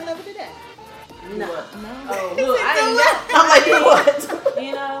 Y'all never did that. No. No. Oh, look, I ain't got. I'm like, you what?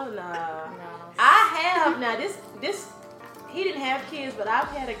 You know, nah. No. I have now. This he didn't have kids, but I've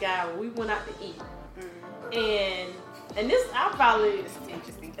had a guy where we went out to eat, and this It's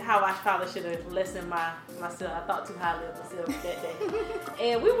interesting. how I probably should have lessened myself. I thought too highly of myself that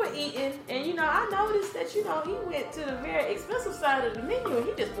day. And we were eating, and you know, I noticed that, you know, he went to the very expensive side of the menu and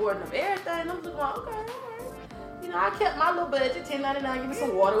he just ordered up everything. I'm just going, okay, all right. You I kept my little budget, $10.99, give me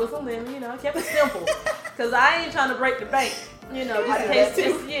some water with some lemon, I kept it simple. Because I ain't trying to break the bank, just in case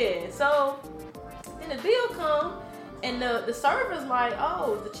this, So, then the bill come, and the server's like,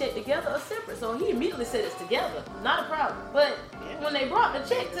 oh, the check together or separate. So he immediately said it's together, not a problem. But when they brought the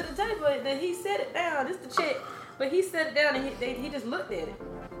check to the table, then he set it down, this the check. But he set it down and he just looked at it.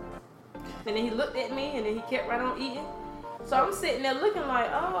 And then he looked at me and then he kept right on eating. So I'm sitting there looking like,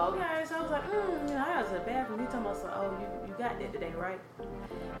 oh, okay. So I was like, I was in the bathroom. He told me, oh, you got that today, right?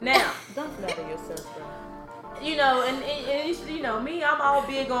 Now, Don't flatter yourself, bro. And me, I'm all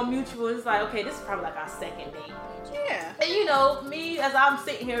big on mutual. It's like, okay, this is probably like our second date. Yeah. And me, as I'm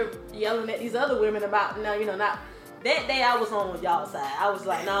sitting here yelling at these other women about, not. That day I was on y'all's side. I was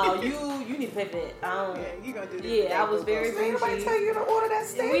like, no, you need to pay for that. You gonna do this. Yeah, I was very bougie. Anybody tell you to order that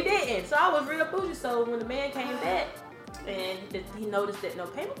steak? We didn't. So I was real bougie. So when the man came back and he noticed that no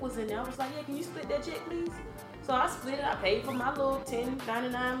payment was in there, I was like, yeah, can you split that check, please? So I split it. I paid for my little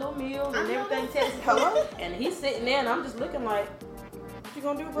 $10.99 little meal and everything. Hello? And he's sitting there and I'm just looking like, What you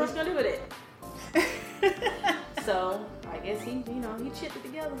gonna do, bro? what you gonna do with it? So I guess he chipped it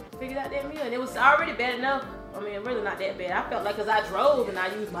together, figured out that meal, and it was already bad enough. I mean, really not that bad. I felt like, because I drove and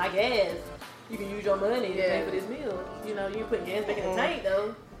I used my gas, you can use your money to pay for this meal. You put gas back in the tank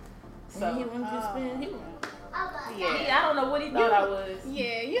though. So He wanted to spend. I don't know what he thought I was.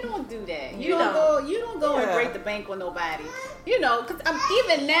 Yeah, you don't do that. You don't. You don't go and break the bank with nobody. Because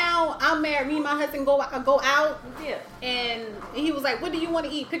even now I'm married. Me and my husband go out. Yeah. And he was like, "What do you want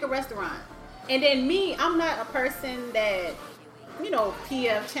to eat? Pick a restaurant." And then me, I'm not a person that,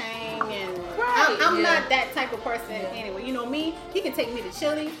 PF Chang and I'm not that type of person anyway. Me, he can take me to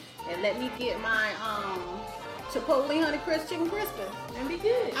Chili and let me get my Chipotle Honey Crisp Chicken Crispy And be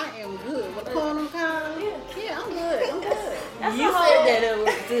good. I am good with corn on cob. Yeah, I'm good. That's You a whole, said that it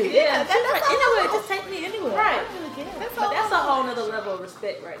was too. Yeah, that's Anyway, just take me anywhere. Right. I really care. That's But that's a whole nother level of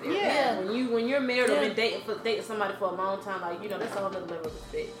respect right there. Yeah. When you're married or been dating somebody for a long time, that's a whole nother level of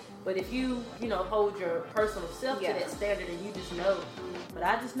respect. But if you hold your personal self to that standard and you just know, but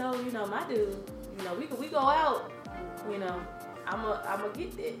I just know, my dude, we go out, I'ma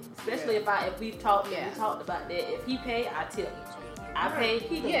get that. Especially if we talked about that. If he pay, I tip. I pay,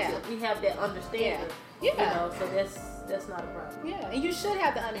 he can tip. We have that understanding. So that's not a problem. Yeah, and you should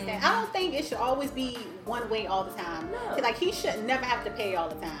have to understand. I don't think it should always be one way all the time. No. Like, he should never have to pay all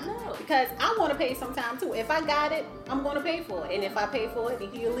the time. No. Because I want to pay sometime too. If I got it, I'm going to pay for it. And if I pay for it, then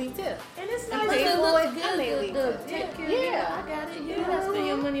he'll leave tip. And it's And nice pay to for look it, I may leave tip. Take care Yeah. of you. I got it. You don't have to spend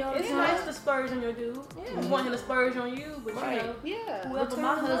your money all the It's time. nice to splurge on your dude. You want him to splurge on you, but Yeah. whoever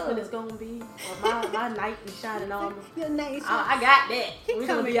my husband is gonna be, or my knight be shining on me. You're nice. I got that. He We're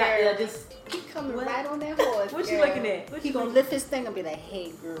gonna coming be out there there. just. He coming What? right on that horse. What you girl. looking at? What He you gonna looking- lift his thing and be like,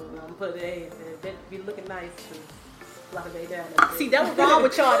 "Hey, girl." I'm put it that be looking nice to lock a day down. See, that was wrong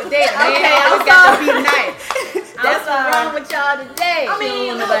with y'all today. The man Okay, always I'm got to be nice. That's sorry. what's wrong with y'all today. I mean, He don't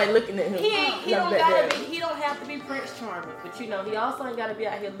want nobody looking at him. He Like don't that gotta there. be. He don't have to be Prince Charming, but he also ain't gotta be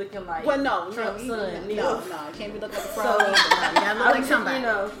out here looking like Well, no, Trump's son. no, Neil. you can't be looking at the So, front. You gotta look like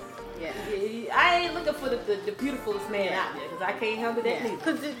somebody. Yeah. I ain't looking for the beautifulest man out there because I can't handle that neither.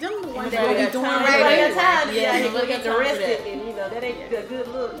 Because them the ones Everybody that be got doing time. right Everybody anyway. got time to Yeah, get out here nobody go got get time for arrested, that. and that ain't a good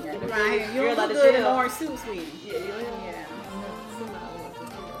look. Yeah, Get the right here. You girl don't out look of good in jail. orange suit, sweetie. Yeah.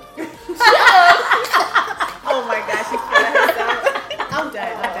 Oh my gosh, she's feeling herself. I'm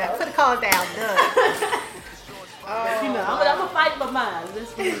done. Put the call down. Done. I'm gonna fight for mine.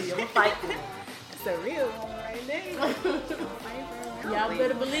 Let's be real. I'm gonna fight for it. It's a real one right there. Y'all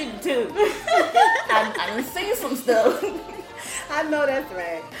better believe it too. I done seen some stuff. I know that's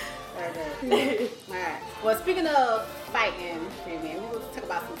right. Okay. All right. Well, speaking of fighting, man, we're going to talk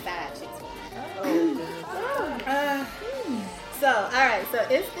about some side chicks. So, all right. So,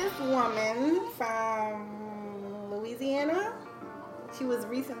 it's this woman from Louisiana. She was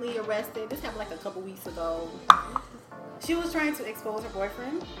recently arrested. This happened like a couple weeks ago. She was trying to expose her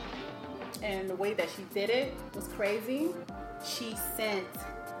boyfriend, and the way that she did it was crazy. She sent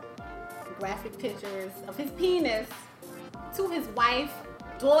graphic pictures of his penis to his wife's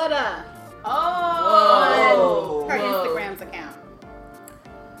daughter on her Instagram's account.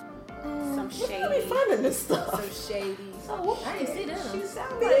 Some Where shady. are we finding this stuff? Some shady. So what? I didn't see that. She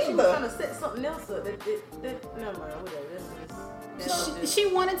sounded like she was trying to set something else up. That never mind. Whatever.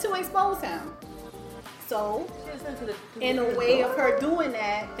 She wanted to expose him. So, She in a way of her doing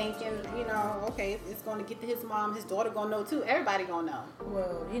that, thinking, okay, it's going to get to his mom, his daughter going to know too. Everybody going to know.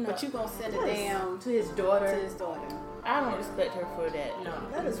 Well, But you going to send it down to his daughter. to his daughter. I don't respect her for that. No.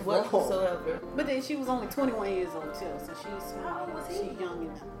 That is wrong. whatsoever. But then she was only 21 years old too, so she's How old was he? She's young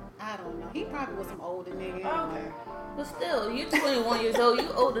enough. I don't know. He probably was some older nigga. Okay. But still, you're 21 years old. You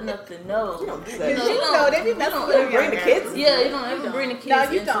old enough to know. You don't do that. You know, they be messing with bring the kids. Yeah, you don't ever bring the kids No,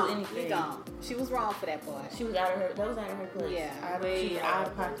 you into don't. anything. You don't. She was wrong for that boy. She was out of her. That was out of her place. Yeah. She was out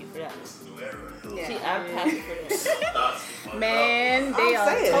of pocket for that. Yeah. She out of pocket for that. Man, they I'm are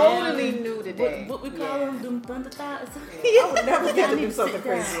saying. totally new today. What we call them thunder thighs? I would never get to do Sit something down.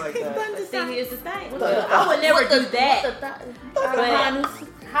 crazy like that. But see, here's the thing. What Well, the- I would never do that. But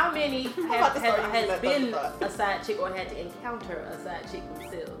How many about to start using has that been thunder a side chick or had to encounter a side chick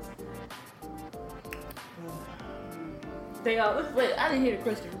themselves? They all. wait, I didn't hear the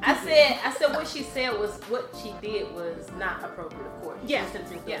question. I said what she said was what she did was not appropriate, of course. Yeah.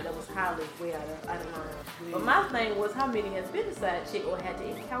 Yeah. That was highly way out of line. But my thing was how many has been a side chick or had to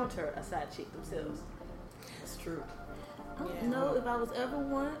encounter a side chick themselves? That's true. I don't know if I was ever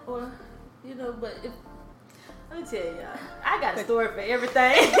one or, but if Let me tell you, I got a story for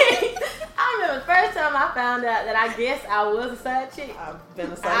everything. I remember the first time I found out that I guess I was a side chick. I've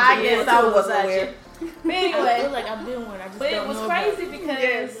been a side I chick. guess I was a side chick. But I feel anyway, like I've been one, I just but don't it was know crazy about it. because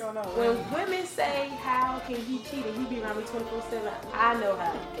Yes, you don't know. when women say, how can he cheat and he be around me 24/7, I know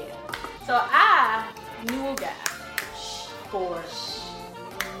how he can. So I knew a guy for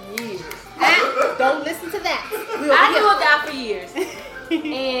years. Don't listen to that. I knew a guy for years.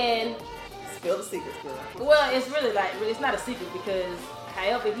 And Spill the secrets, girl. well, it's really like it's not a secret because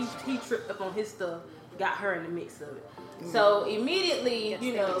however he tripped up on his stuff, got her in the mix of it. So immediately, it's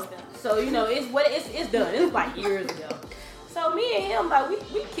done. It was like years ago. So me and him, like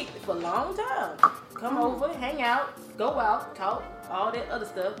we kicked it for a long time. Come over, hang out, go out, talk, all that other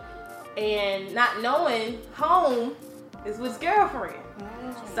stuff, and not knowing home is with his girlfriend.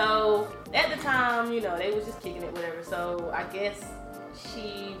 So at the time, they was just kicking it, whatever. So I guess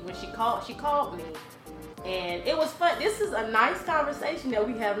when she called me, and it was fun. This is a nice conversation that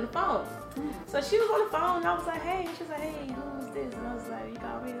we had on the phone. So she was on the phone, and I was like, hey, she was like, hey, who is this? And I was like, you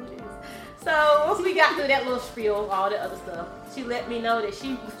called me, who is this? So once we got through that little spiel, all that other stuff, she let me know that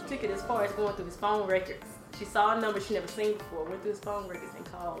she took it as far as going through his phone records. She saw a number she never seen before, went through his phone records and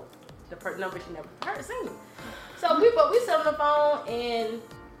called the number she never seen. So we sat on the phone, and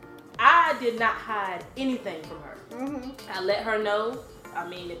I did not hide anything from her. I let her know, I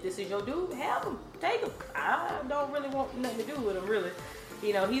mean, if this is your dude, have him, take him. I don't really want nothing to do with him, really.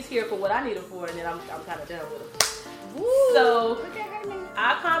 He's here for what I need him for, and then I'm kind of done with him. Woo. So Look at her now.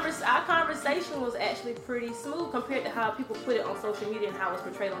 our conversation was actually pretty smooth compared to how people put it on social media and how it's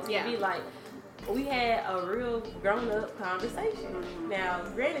portrayed on TV. Yeah. Like, we had a real grown-up conversation. Now,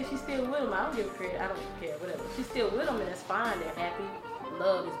 granted, she's still with him. I don't give a credit. I don't care, whatever. She's still with him, and that's fine. They're happy.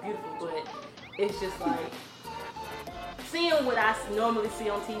 Love is beautiful, but it's just like seeing what I normally see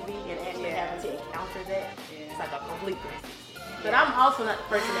on TV and actually having to encounter that. It's like a complete 360. But I'm also not the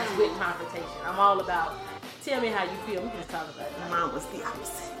person that's with confrontation. I'm all about tell me how you feel. We can just talk about it. Mine was the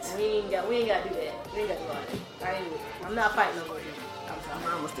opposite. We ain't got to do that. We ain't got to do all that. I'm not fighting over you. I'm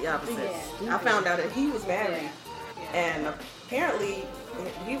sorry. Mine was the opposite. Yeah. I found out that he was married, Yeah. and apparently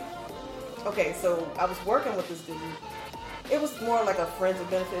okay, so I was working with this dude. It was more like a friends with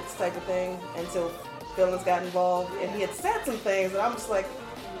benefits type of thing until feelings got involved, and he had said some things, and I'm just like,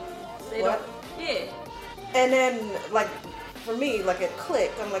 what? Yeah. And then, like, for me, like, it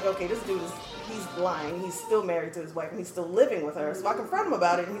clicked. I'm like, okay, this dude he's lying. He's still married to his wife, and he's still living with her. So I confront him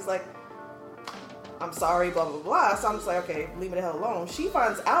about it, and he's like, I'm sorry, blah, blah, blah. So I'm just like, okay, leave me the hell alone. She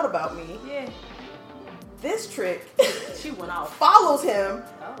finds out about me. Yeah. This trick She went off. follows him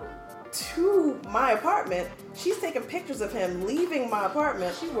Oh. to my apartment. She's taking pictures of him leaving my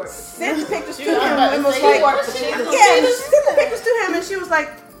apartment. She worked. Sent pictures to I was him about to and was say, like, you worked for yeah, Jesus. she sent the pictures to him, and she was like,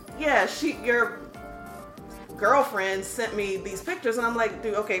 yeah, your girlfriend sent me these pictures, and I'm like,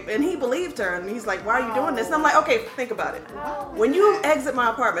 dude, okay. And he believed her, and he's like, why are you doing this? And I'm like, okay, think about it. When you exit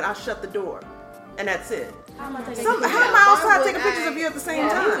my apartment, I shut the door, and that's it. How am I taking How pictures? am I outside Why would taking pictures I- of you at the same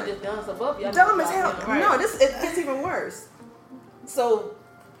Yeah, time? you just done so both y'all Dumb just as hell. locked in. No, it gets even worse. So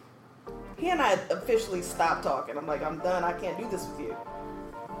he and I officially stopped talking. I'm like, I'm done. I can't do this with you.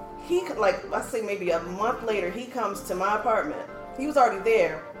 He, like, I say maybe a month later, he comes to my apartment. He was already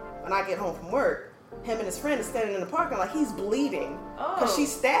there when I get home from work. Him and his friend is standing in the parking lot. He's bleeding because she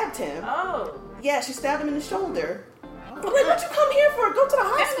stabbed him. Oh. Yeah, she stabbed him in the shoulder. I'm like, what you come here for? Go to the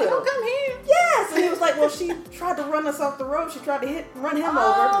hospital. Don't come here. Yes, and he was like, well, she tried to run us off the road. She tried to run him over.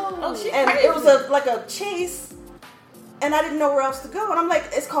 Oh, she And crazy. it was like a chase, and I didn't know where else to go. And I'm like,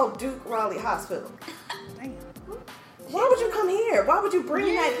 it's called Duke Raleigh Hospital. Why would you come here? Why would you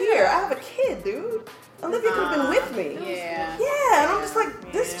bring that here? I have a kid, dude. Olivia could have been with me. Yeah. Yeah, and I'm just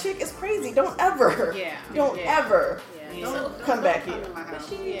like, this chick is crazy. Don't ever. Yeah. Don't Yeah. ever. Yeah. Yeah. Don't come back come here. to my house.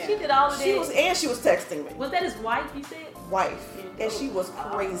 But she did all of that. She was texting me. Was that his wife, you said? Wife. And she was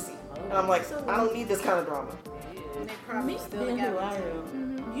crazy. And I'm like, I don't need this kind of drama. And they probably Me still being who together. I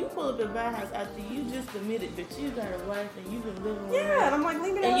am. You pull up at my house after you just admitted that you got a wife and you've been living with her. Yeah, and I'm like,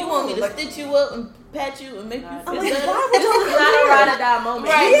 leave me alone. And you want me to like, stitch you up and pat you and make you feel I'm like, better? why would you It's not a ride or die moment.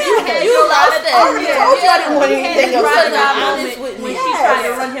 Right. Yeah. You lost that. I already told you I didn't want You had anything this else. ride or die Honest moment with me. when she Yes. tried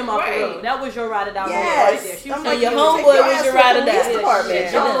to run him off the Right. road. That was your ride or die moment Yes. right there. She I'm was like, taking your you to homeboy take was ass your to the ride or police die. department.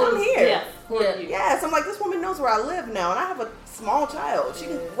 Yeah. Don't come here. Yeah. Yeah. Yes, I'm like, this woman knows where I live now, and I have a small child. She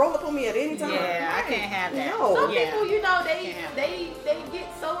can roll up on me at any time. Yeah, I can't have that. No. Some Yeah. people, you know, they Yeah. get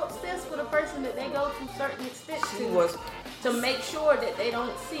so obsessed with a person that they go to certain extents She was. to make sure that they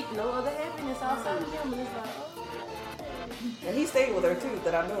don't seek no other happiness outside of him. And it's like, oh, And he stayed with her too,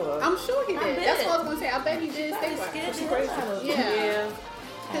 that I know of. I'm sure he I did. bet. That's what I was gonna say. I bet he did stay with Scared her. the hell out of him.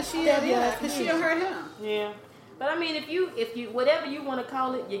 Yeah, because she'll hurt him. yeah. But I mean, if you whatever you want to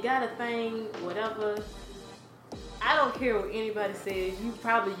call it, you got a thing, whatever. I don't care what anybody says.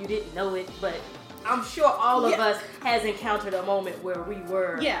 You didn't know it, but I'm sure all of us has encountered a moment where we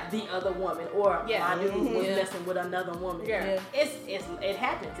were the other woman, or Yeah. my dude was Yeah. messing with another woman. Yeah. It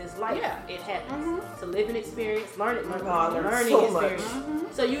happens. It's life. Yeah. It happens. It's a living experience, learning I learned learning so much.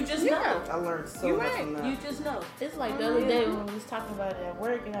 experience. So you just know. I learned so You're much right. from that. You just know. It's like the other day when we was talking about it at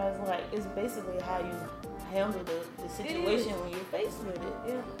work, and I was like, it's basically how you handle the situation when you're faced with it.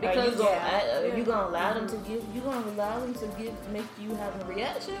 Yeah. Are you Because gonna you gonna allow them to make you have a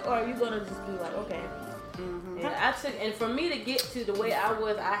reaction, or are you gonna just be like, okay? Yeah, and for me to get to the way I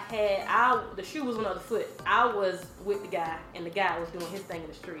was, the shoe was on the other foot. I was with the guy, and the guy was doing his thing in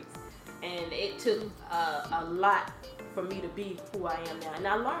the streets, and it took a lot for me to be who I am now. And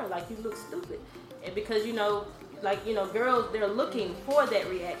I learned, like, you look stupid, and because girls, they're looking for that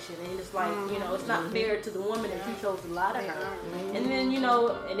reaction, and it's like, it's not fair to the woman that you chose to lie to her. And then,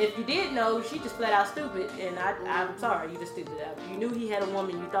 and if you did know, she just flat out stupid, and I'm sorry, you just stupid. You knew he had a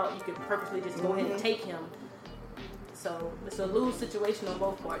woman, you thought you could purposely just go ahead and take him. So it's a lose situation on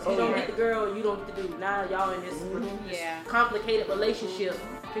both parts. You don't get the girl, you don't get the dude. Now y'all in this complicated relationship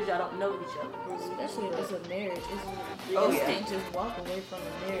because y'all don't know each other. Especially if it's a marriage. You yeah. can't just walk away from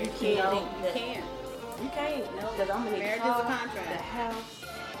a marriage. You can't. think that- You can't, because I'm gonna need Marriage the is a car, contract. the house,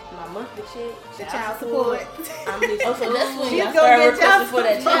 my monthly check, The child support. Oh, so that's when She's y'all gonna start get child requesting for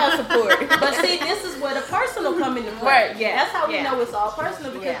that child support. But see, this is where the personal come into play. Right, yeah, That's how we yeah. know it's all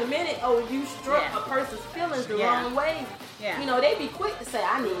personal, because Yeah. the minute, you struck Yeah. a person's feelings the Yeah. wrong way, Yeah. they be quick to say,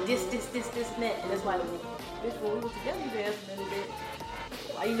 I need this, and that. And it's like, well, bitch, when we were together, you been asking me that.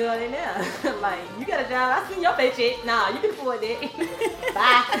 Why you doing it now? Like, you got a job, I seen your paycheck. Nah, you can afford that.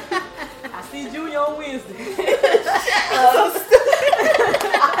 Bye. I see Junior on Wednesday.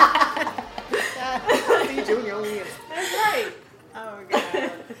 See Junior on Wednesday. That's right. Oh my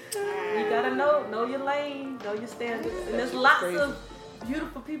God. You gotta know your lane, know your standards. And there's lots of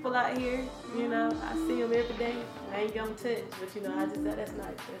beautiful people out here. I see them every day. I ain't gonna touch, but I just thought that's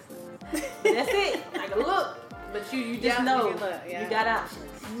nice. But that's it. I can look, but you just Yeah, know you can look, yeah. you got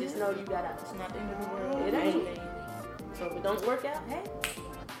options. Just know you got options. It's not the end of the world. It ain't. So if it don't work out, hey,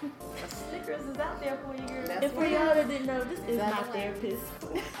 Snickers is out there for you, girl. That's And for y'all that didn't know, this is my Exactly. therapist,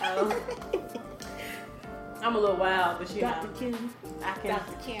 I'm a little wild, but Dr. Kim. I can.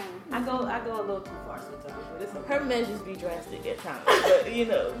 Dr. Kim. I go a little too far sometimes, but it's okay. Her measures be drastic at times, but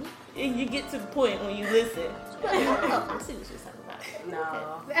you get to the point when you listen. I see what she's talking about.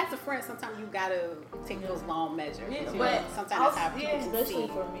 No. As a friend, sometimes you gotta take those long measures. Yeah, You but know, sometimes that's how also- people yeah, Especially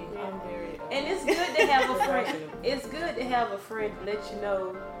see. for me, I'm very. And it's good to have a friend. It's good to have a friend let you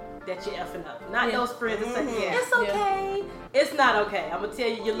know that you're effing up. Not those friends that say, Yeah. it's okay. It's not okay. I'm going to tell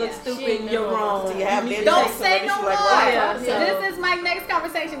you, you look Yeah, stupid, she ain't you're never wrong. So you have need been to Don't take say no She's more. like, right, Yeah, So so- this is my next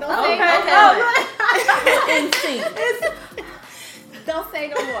conversation. Don't Okay, say no okay. more. In sync. Don't say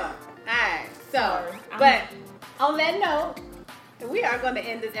no more. Alright. So, Sorry. but on that note, we are going to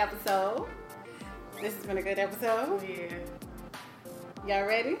end this episode. This has been a good episode. Yeah. Y'all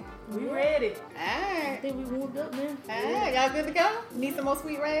ready? We ready. I Alright. think we warmed up, man. Alright. Y'all good to go? Need some more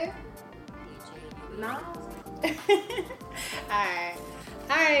sweet red? No.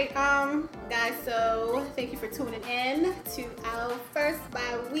 Alright, guys, so thank you for tuning in to our first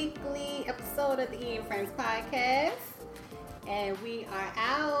bi-weekly episode of the Ian Friends podcast. And we are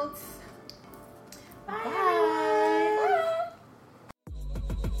out.